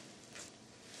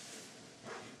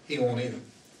 He won't either.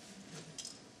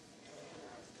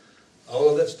 All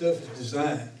of that stuff is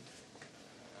designed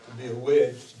to be a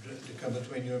wedge to come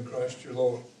between you and Christ your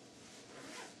Lord.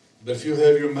 But if you'll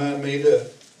have your mind made up,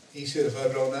 He said, if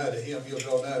I draw nigh to Him, He'll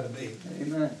draw nigh to me.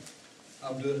 Amen.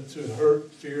 I'm doing it through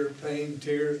hurt, fear, pain,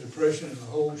 tears, depression, and the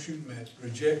whole shooting match,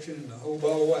 rejection, and the whole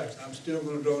ball of wax. I'm still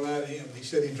going to draw nigh to Him. He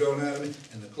said He'd draw nigh to me,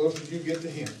 and the closer you get to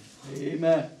Him.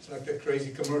 Amen. It's like that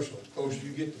crazy commercial. The closer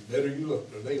you get, the better you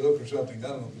look, or they look, or something. I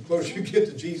don't know. The closer you get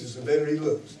to Jesus, the better He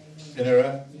looks. Isn't that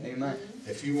right? Amen.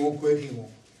 If you won't quit, He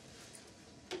won't.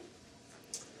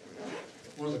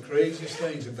 One of the craziest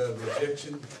things about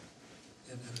rejection,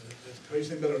 and the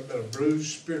crazy thing about a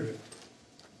bruised spirit,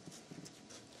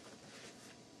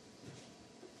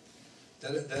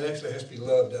 that actually has to be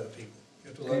loved out of people. You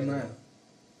have to love them.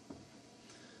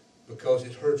 Because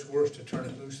it hurts worse to turn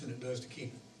it loose than it does to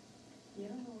keep it. Yeah,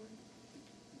 Lord.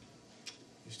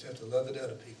 You just have to love it out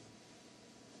of people.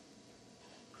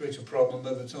 Creates a problem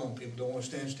of its own. People don't want to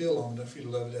stand still long enough for you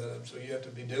to love it out of them. So you have to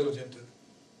be diligent to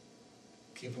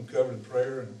keep them covered in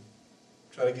prayer and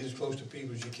try to get as close to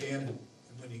people as you can. And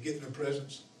when you get in their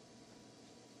presence,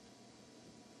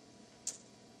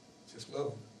 just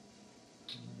love them.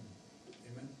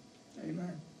 Amen.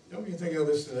 Amen. Don't you think of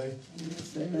this today?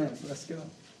 Yes, amen. Let's go.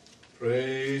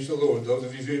 Praise the Lord. Those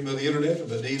of you viewing by the internet or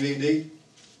by DVD,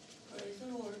 Praise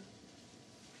the Lord.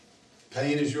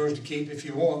 pain is yours to keep if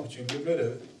you want, but you can get rid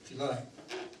of it if you like.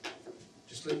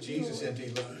 Just let Jesus into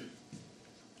your life.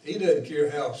 He doesn't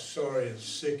care how sorry and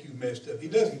sick you messed up. He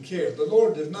doesn't care. The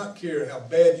Lord does not care how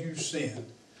bad you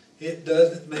sinned. It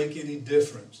doesn't make any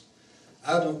difference.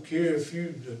 I don't care if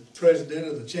you're the president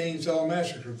of the Chainsaw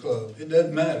Massacre Club. It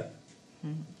doesn't matter.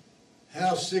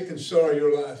 How sick and sorry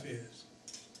your life is.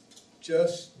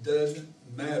 Just doesn't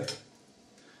matter.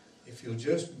 If you'll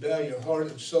just bow your heart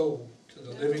and soul to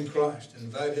the living Christ and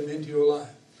invite Him into your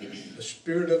life, the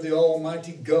Spirit of the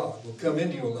Almighty God will come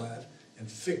into your life and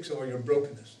fix all your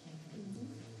brokenness.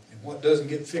 And what doesn't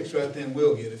get fixed right then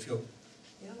will get if you'll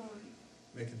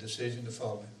make a decision to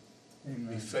follow Him.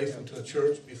 Amen. Be faithful to a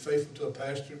church, be faithful to a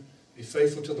pastor, be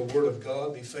faithful to the Word of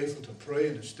God, be faithful to pray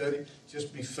and to study.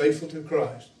 Just be faithful to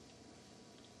Christ.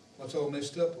 What's all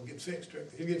messed up will get fixed.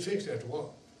 It'll get fixed after a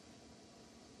while.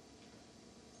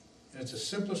 And it's the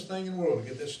simplest thing in the world to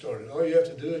get that started. All you have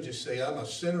to do is just say, I'm a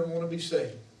sinner and want to be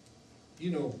saved. You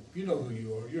know who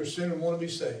you are. You're a sinner and want to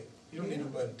be saved. You don't need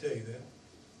nobody to tell you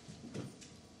that.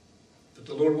 But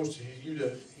the Lord wants to hear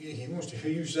you He wants to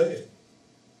hear you say it.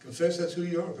 Confess that's who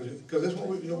you are. Because that's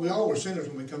what we all were sinners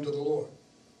when we come to the Lord.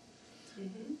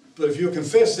 But if you'll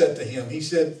confess that to Him, He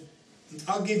said,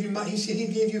 I'll give you He said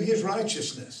He'd give you His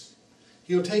righteousness.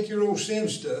 He'll take your old sin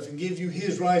stuff and give you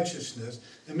His righteousness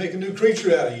and make a new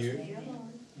creature out of you.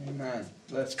 Amen.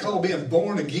 It's called being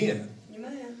born again.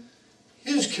 Amen.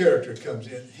 His character comes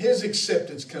in. His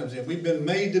acceptance comes in. We've been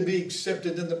made to be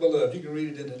accepted in the beloved. You can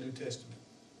read it in the New Testament.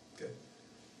 Okay.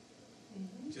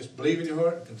 Just believe in your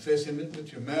heart and confess Him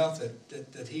with your mouth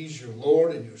that He's your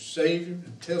Lord and your Savior,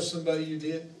 and tell somebody you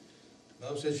did. The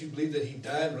Bible says you believe that He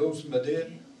died and rose from the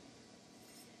dead.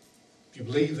 If you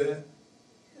believe that,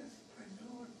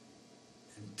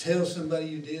 tell somebody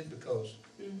you did, because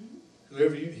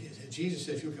whoever Jesus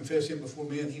said, if you confess Him before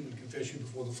men, He would confess you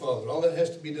before the Father. All that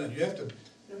has to be done. You have to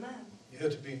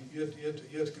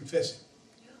confess Him.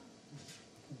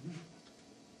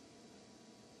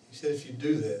 He said, if you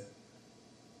do that,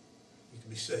 you can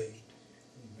be saved.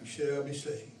 You shall be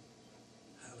saved.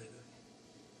 Hallelujah.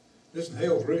 Listen,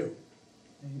 hell's real.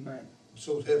 Amen.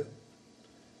 So is heaven.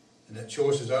 And that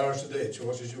choice is ours today. That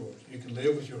choice is yours. You can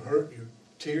live with your hurt, your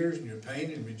tears, and your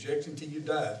pain and rejection until you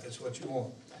die, if that's what you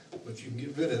want. But you can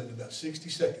get rid of it in about 60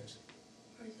 seconds.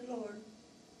 Praise the Lord.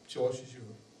 Choice is yours.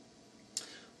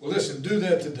 Well, listen, do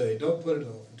that today. Don't put it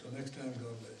off. Until next time,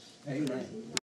 God bless. Amen.